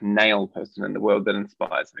particular like nail person in the world that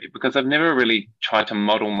inspires me, because I've never really tried to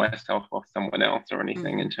model myself off someone else or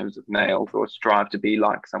anything in terms of nails, or strive to be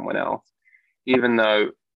like someone else, even though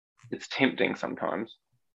it's tempting sometimes.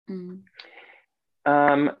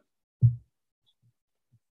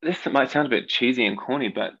 This might sound a bit cheesy and corny,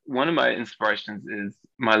 but one of my inspirations is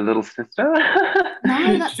my little sister.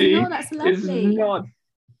 No, that's lovely.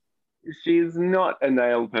 She's not a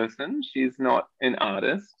nail person. She's not an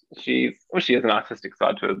artist. She has an artistic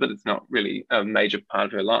side to her, but it's not really a major part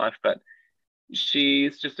of her life. But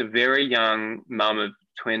she's just a very young mum of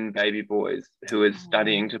twin baby boys who is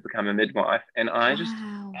studying to become a midwife. And I just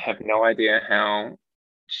have no idea how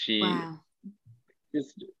she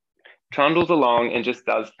just trundles along and just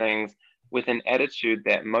does things with an attitude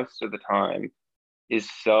that most of the time is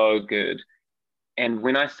so good. And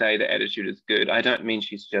when I say the attitude is good, I don't mean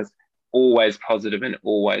she's just always positive and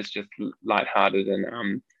always just lighthearted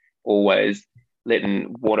and always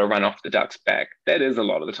letting water run off the duck's back. That is a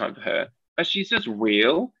lot of the time for her. But she's just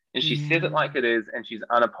real, and she says it like it is, and she's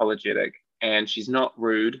unapologetic, and she's not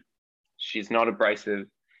rude. She's not abrasive,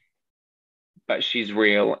 but she's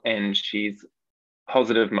real, and she's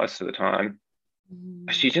positive most of the time.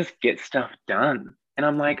 She just gets stuff done. And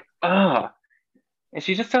I'm like, and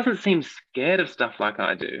she just doesn't seem scared of stuff like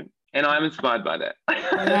I do. And I'm inspired by that.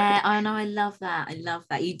 Yeah, I know. I love that.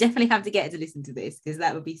 You definitely have to get her to listen to this, because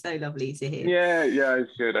that would be so lovely to hear. Yeah, I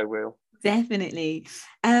should. I will. Definitely.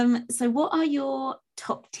 So what are your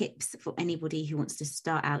top tips for anybody who wants to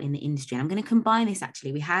start out in the industry? And I'm going to combine this,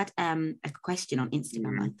 actually. We had a question on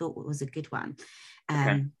Instagram I thought was a good one.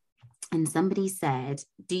 And somebody said,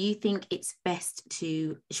 do you think it's best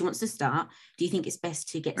she wants to start, do you think it's best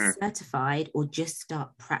to get certified, or just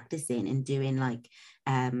start practicing and doing like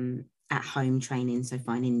at home training, so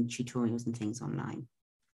finding tutorials and things online?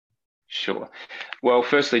 Sure. Well,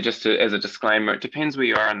 firstly, just as a disclaimer, it depends where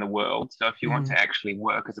you are in the world. So if you want to actually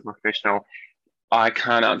work as a professional, I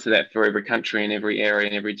can't answer that for every country and every area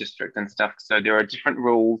and every district and stuff. So there are different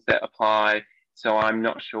rules that apply. So I'm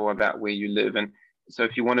not sure about where you live. And so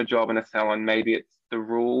if you want a job in a salon, maybe it's the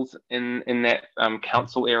rules in that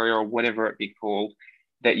council area or whatever it be called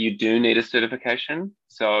that you do need a certification.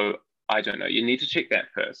 So I don't know. You need to check that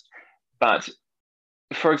first. But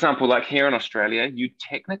for example, like here in Australia, you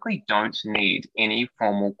technically don't need any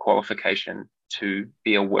formal qualification to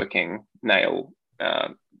be a working nail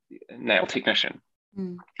technician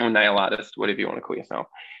or nail artist, whatever you want to call yourself.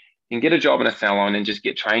 You can get a job in a salon and just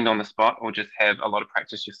get trained on the spot or just have a lot of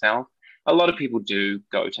practice yourself. A lot of people do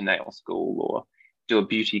go to nail school or do a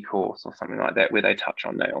beauty course or something like that where they touch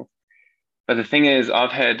on nails. But the thing is,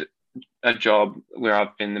 I've had a job where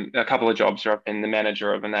I've been, a couple of jobs where I've been the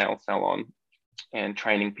manager of a nail salon and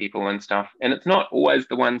training people and stuff. And it's not always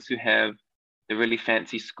the ones who have the really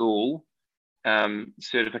fancy school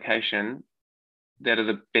certification that are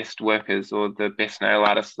the best workers or the best nail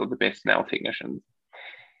artists or the best nail technicians.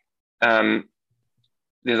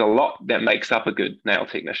 There's a lot that makes up a good nail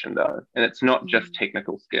technician though, and it's not just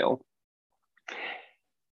technical skill.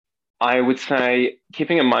 I would say,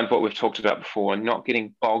 keeping in mind what we've talked about before, not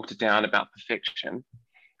getting bogged down about perfection,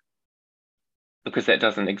 because that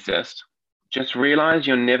doesn't exist. Just realize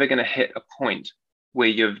you're never going to hit a point where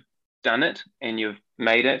you've done it and you've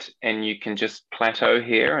made it and you can just plateau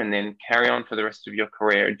here and then carry on for the rest of your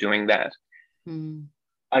career doing that.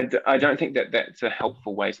 I don't think that that's a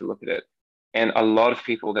helpful way to look at it. And a lot of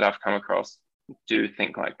people that I've come across do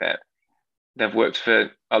think like that. They've worked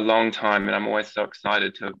for a long time and I'm always so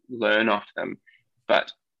excited to learn off them.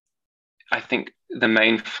 But I think the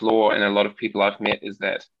main flaw in a lot of people I've met is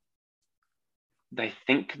that they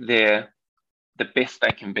think they're the best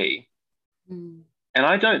they can be. And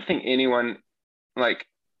I don't think anyone like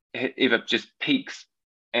ever just peaks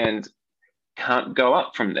and can't go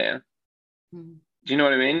up from there. Do you know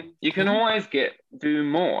what I mean? You can always do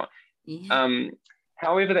more.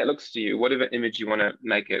 However that looks to you, whatever image you want to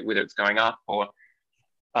make it, whether it's going up or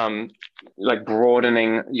like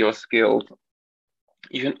broadening your skills,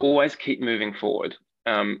 you can always keep moving forward.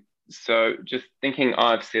 So just thinking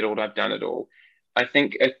I've settled, I've done it all. I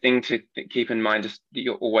think a thing to keep in mind is that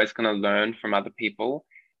you're always going to learn from other people.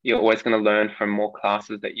 You're always going to learn from more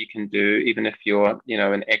classes that you can do, even if you're,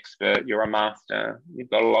 an expert, you're a master, you've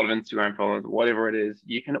got a lot of Instagram followers, whatever it is,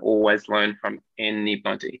 you can always learn from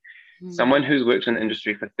anybody. Someone who's worked in the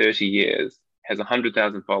industry for 30 years, has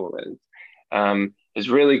 100,000 followers, is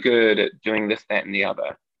really good at doing this, that, and the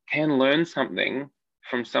other, can learn something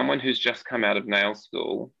from someone who's just come out of nail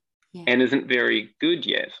school and isn't very good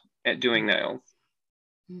yet at doing nails.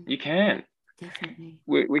 You can. Definitely.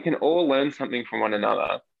 We can all learn something from one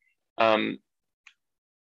another.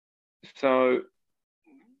 So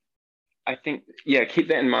I think, keep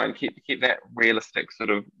that in mind. Keep that realistic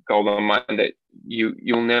sort of goal in mind that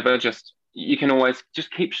you'll never you can always just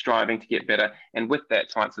keep striving to get better. And with that,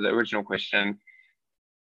 to answer the original question,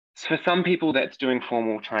 for some people that's doing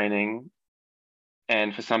formal training,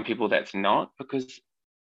 and for some people that's not, because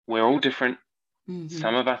we're all different.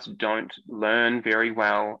 Some of us don't learn very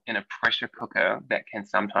well in a pressure cooker that can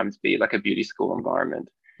sometimes be like a beauty school environment.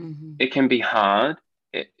 It can be hard.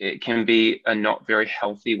 It can be a not very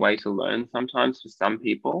healthy way to learn sometimes for some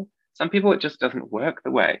people. Some people, it just doesn't work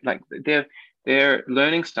the way, like their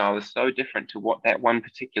learning style is so different to what that one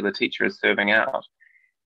particular teacher is serving out.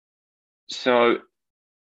 So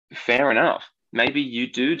fair enough. Maybe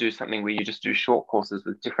you do something where you just do short courses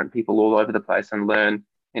with different people all over the place and learn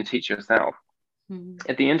and teach yourself.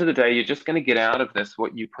 At the end of the day, you're just going to get out of this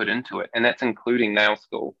what you put into it, and that's including nail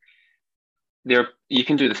school. You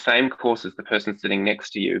can do the same course as the person sitting next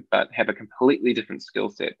to you, but have a completely different skill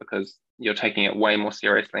set because you're taking it way more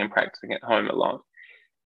seriously and practicing at home a lot.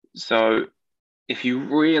 So if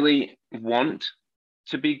you really want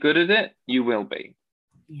to be good at it, you will be.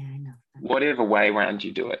 Yeah, I know. Whatever way around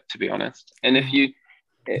you do it, to be honest. And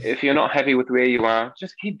if you're not happy with where you are,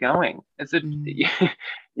 just keep going.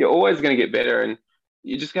 You're always going to get better, and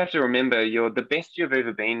you just have to remember you're the best you've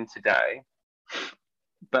ever been today,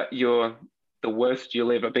 but you're the worst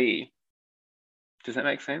you'll ever be. Does that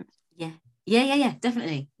make sense? Yeah,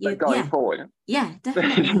 definitely. Going forward. Yeah,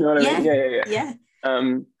 definitely. You know what I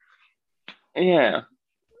mean? Yeah.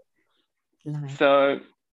 Love it. So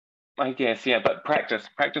I guess, but practice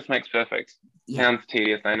makes perfect. Sounds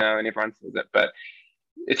tedious, I know, and everyone says it, but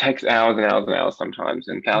it takes hours and hours and hours sometimes,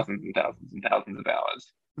 and thousands and thousands and thousands of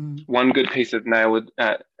hours. One good piece of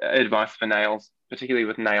advice for nails, particularly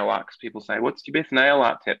with nail art, because people say, what's your best nail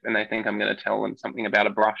art tip? And they think I'm going to tell them something about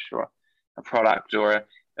a brush or a product or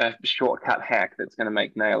a shortcut hack that's going to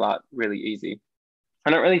make nail art really easy. I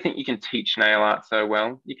don't really think you can teach nail art so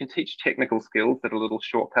well. You can teach technical skills that are little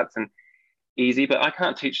shortcuts and easy, but I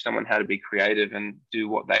can't teach someone how to be creative and do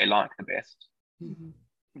what they like the best Mhm.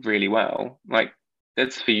 really well. Like,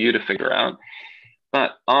 that's for you to figure out.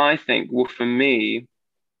 But I think, well, for me,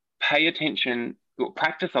 pay attention, well,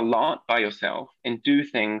 practice a lot by yourself and do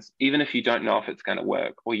things, even if you don't know if it's going to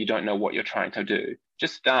work or you don't know what you're trying to do.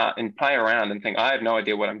 Just start and play around and think, I have no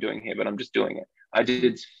idea what I'm doing here, but I'm just doing it. I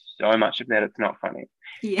did so much of that, it's not funny.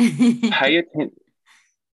 Yeah. Pay attention,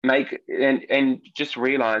 make and just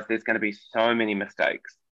realize there's going to be so many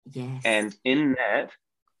mistakes. Yes. And in that,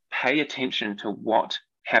 pay attention to what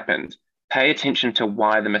happened. Pay attention to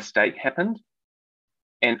why the mistake happened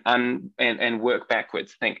and work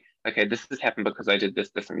backwards. Think, okay, this has happened because I did this,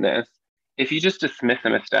 this, and this. If you just dismiss a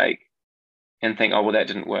mistake and think, oh well, that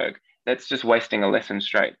didn't work, that's just wasting a lesson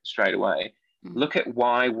straight away. Mm. Look at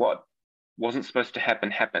why what wasn't supposed to happen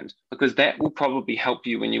happened, because that will probably help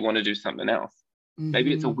you when you want to do something else.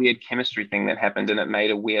 Maybe it's a Hmm. weird chemistry thing that happened and it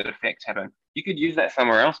made a weird effect happen. You could use that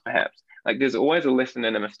somewhere else, perhaps. Like there's always a lesson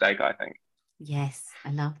in a mistake, I think. Yes,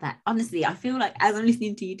 I love that. Honestly, I feel like as I'm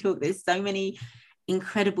listening to you talk, there's so many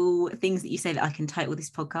incredible things that you say that I can title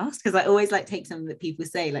this podcast, because I always like take something that people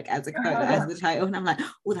say like as a quote, like, as the title, and I'm like,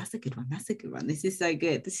 oh, that's a good one. That's a good one. This is so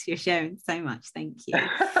good. You're sharing so much. Thank you.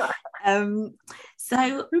 Um,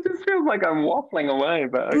 so It just feels like I'm waffling away,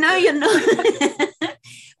 but no, okay. you're not.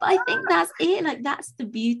 But I think that's it. Like that's the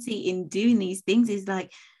beauty in doing these things, is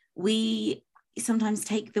like we sometimes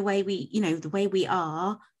take the way we, the way we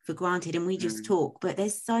are for granted, and we just Mm, talk. But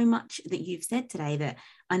there's so much that you've said today that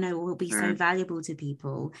I know will be so mm, valuable to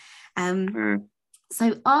people. Um, mm.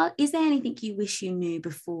 so is there anything you wish you knew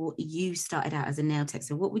before you started out as a nail tech?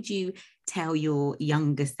 So what would you tell your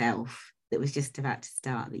younger self that was just about to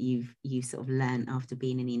start, that you sort of learned after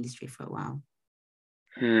being in the industry for a while?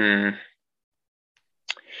 Hmm.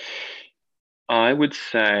 I would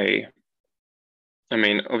say, I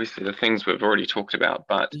mean, obviously the things we've already talked about,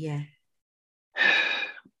 but Yeah.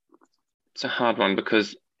 it's a hard one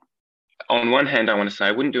because on one hand, I want to say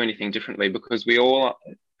I wouldn't do anything differently because we all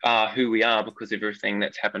are who we are because of everything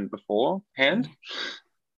that's happened beforehand. Yeah.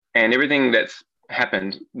 And everything that's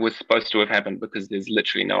happened was supposed to have happened because there's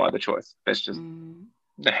literally no other choice. That's just Mm.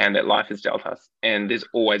 the hand that life has dealt us. And there's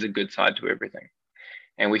always a good side to everything.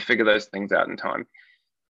 And we figure those things out in time.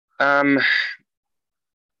 Um,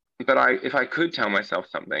 but if I could tell myself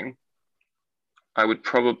something, I would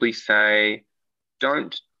probably say,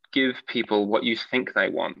 don't give people what you think they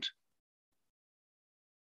want.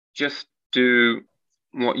 Just do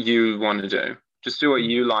what you want to do. Just do what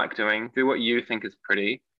you like doing. Do what you think is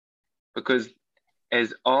pretty. Because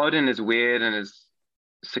as odd and as weird and as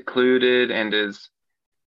secluded and as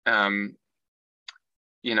um,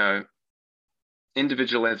 you know,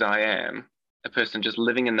 individual as I am, a person just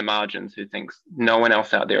living in the margins who thinks no one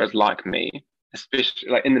else out there is like me, especially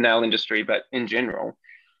like in the nail industry, but in general,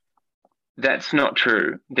 that's not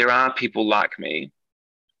true. There are people like me,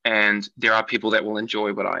 and there are people that will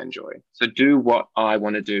enjoy what I enjoy. So do what I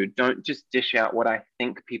want to do. Don't just dish out what I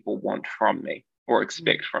think people want from me or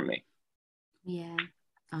expect from me. Yeah.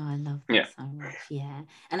 Oh, I love that Yeah. so much. Yeah.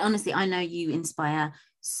 And honestly, I know you inspire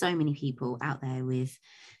so many people out there with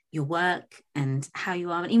your work and how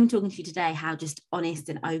you are. And even talking to you today, how just honest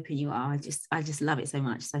and open you are. I just love it so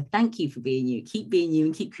much. So thank you for being you. Keep being you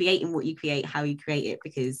and keep creating what you create, how you create it,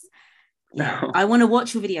 because yeah, I want to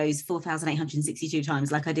watch your videos 4,862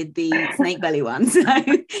 times like I did the snake belly one. So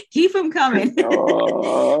keep them coming.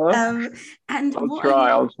 Oh, And I'll what are try. your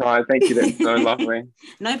I'll try. Thank you. That's so lovely.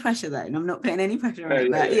 no pressure though, and I'm not putting any pressure on Yeah, it,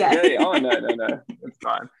 yeah, but yeah, yeah. yeah, yeah. Oh, no, no, no. It's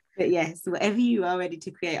fine. But yes, whatever you are ready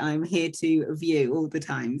to create, I'm here to view all the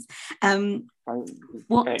times. Um,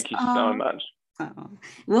 what Thank you so are much. oh,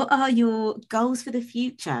 what are your goals for the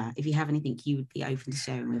future? If you have anything you would be open to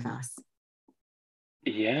sharing with us.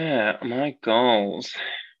 Yeah, my goals.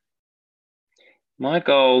 My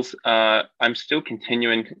goals are I'm still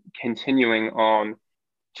continuing on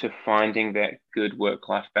to finding that good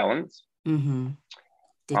work-life balance. Mm-hmm.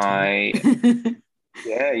 Ditto. I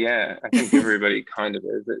Yeah, yeah. I think everybody kind of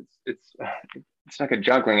is. It's like a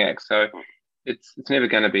juggling act, so it's never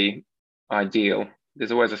going to be ideal.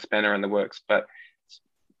 There's always a spanner in the works, but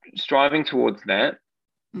striving towards that.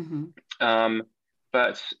 Mm-hmm. Um,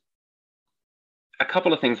 but a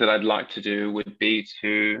couple of things that I'd like to do would be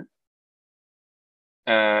to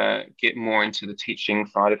get more into the teaching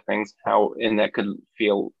side of things, how and that could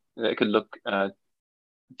look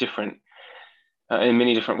different in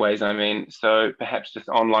many different ways. I mean, so perhaps just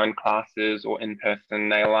online classes or in-person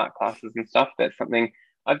nail art classes and stuff. That's something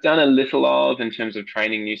I've done a little of in terms of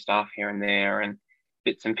training new staff here and there, and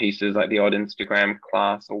bits and pieces, like the odd Instagram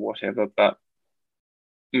class or whatever, but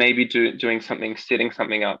maybe doing something, setting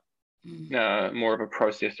something up, more of a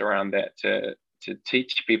process around that to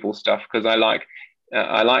teach people stuff, because I like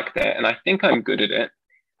that, and I think I'm good at it.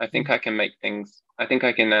 I think I can make things. I think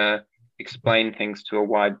I can explain things to a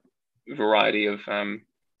wide variety of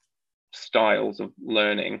styles of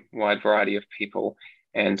learning, wide variety of people,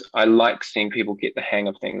 and I like seeing people get the hang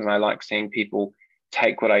of things, and I like seeing people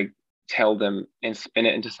take what I tell them and spin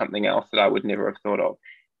it into something else that I would never have thought of.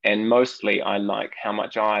 And mostly, I like how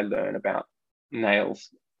much I learn about nails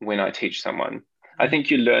when I teach someone. I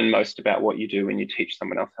think you learn most about what you do when you teach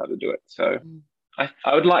someone else how to do it. So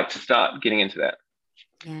I would like to start getting into that.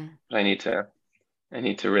 Yeah. But I need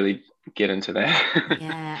to really get into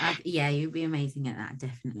that. Yeah, you'd be amazing at that,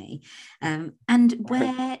 definitely. And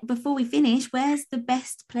before we finish, where's the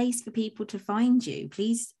best place for people to find you?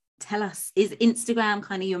 Please tell us. Is Instagram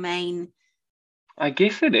kind of your main? I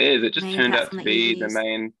guess it is. It just turned out to be the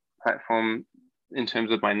main platform in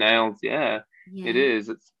terms of my nails. Yeah. It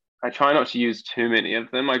is. I try not to use too many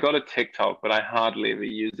of them. I got a TikTok, but I hardly ever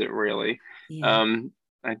use it really. I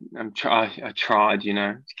tried,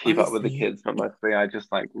 to keep up with the kids, but mostly I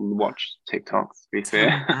just like watch TikToks, to be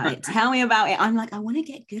fair. Tell me about it. I'm like, I want to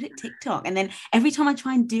get good at TikTok. And then every time I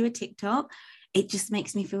try and do a TikTok, it just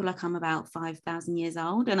makes me feel like I'm about 5,000 years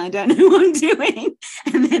old and I don't know what I'm doing.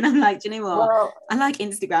 And then I'm like, do you know what? Well, I like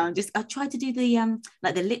Instagram. I try to do the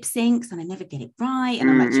like the lip syncs and I never get it right. And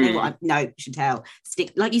I'm like, do you know what? You should tell.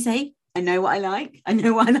 Stick, like you say, I know what I like. I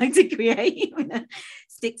know what I like to create.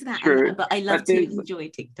 Stick to that. But I love to enjoy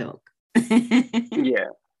TikTok.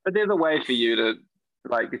 Yeah. But there's a way for you to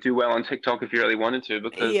like do well on TikTok if you really wanted to,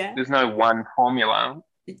 because there's no one formula.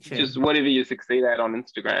 True. Just whatever you succeed at on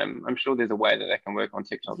Instagram, I'm sure there's a way that can work on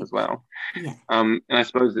TikTok as well. Yeah. And I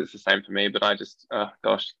suppose it's the same for me, but I just,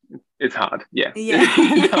 it's hard. Yeah.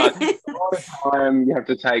 It's hard. A lot of time you have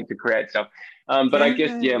to take to create stuff. But I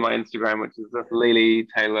guess, my Instagram, which is Lily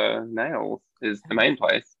Taylor Nails, is the main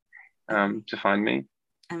place to find me.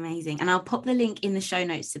 Amazing. And I'll pop the link in the show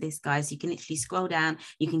notes to this, guys. You can literally scroll down,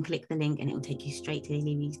 you can click the link and it will take you straight to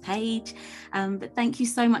Lily's page. But thank you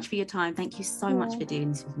so much for your time. Thank you so much for doing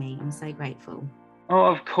this with me. I'm so grateful. Oh,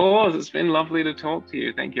 of course. It's been lovely to talk to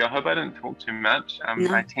you. Thank you. I hope I didn't talk too much.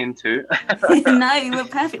 No. I tend to. No, you were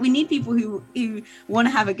perfect. We need people who want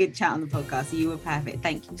to have a good chat on the podcast. So you were perfect.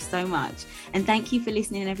 Thank you so much. And thank you for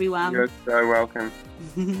listening, everyone. You're so welcome.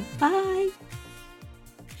 Bye.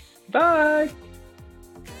 Bye.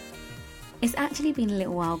 It's actually been a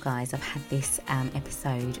little while, guys. I've had this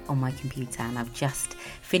episode on my computer and I've just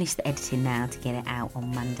finished the editing now to get it out on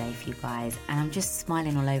Monday for you guys, and I'm just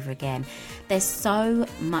smiling all over again. There's so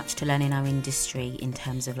much to learn in our industry in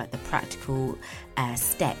terms of like the practical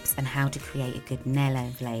steps and how to create a good nail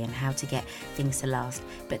overlay and how to get things to last,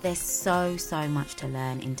 but there's so much to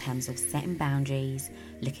learn in terms of setting boundaries,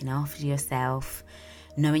 looking after yourself,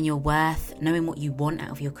 knowing your worth, knowing what you want out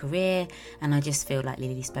of your career, and I just feel like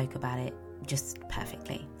Lily spoke about it just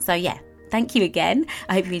perfectly. So yeah, thank you again.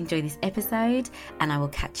 I hope you enjoyed this episode and I will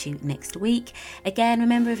catch you next week. Again,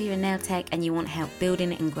 remember, if you're in nail tech and you want help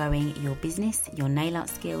building and growing your business, your nail art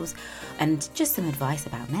skills, and just some advice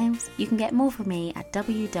about nails, you can get more from me at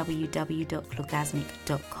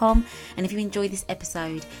www.clawgasmic.com. And if you enjoyed this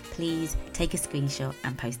episode, please take a screenshot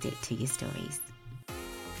and post it to your stories.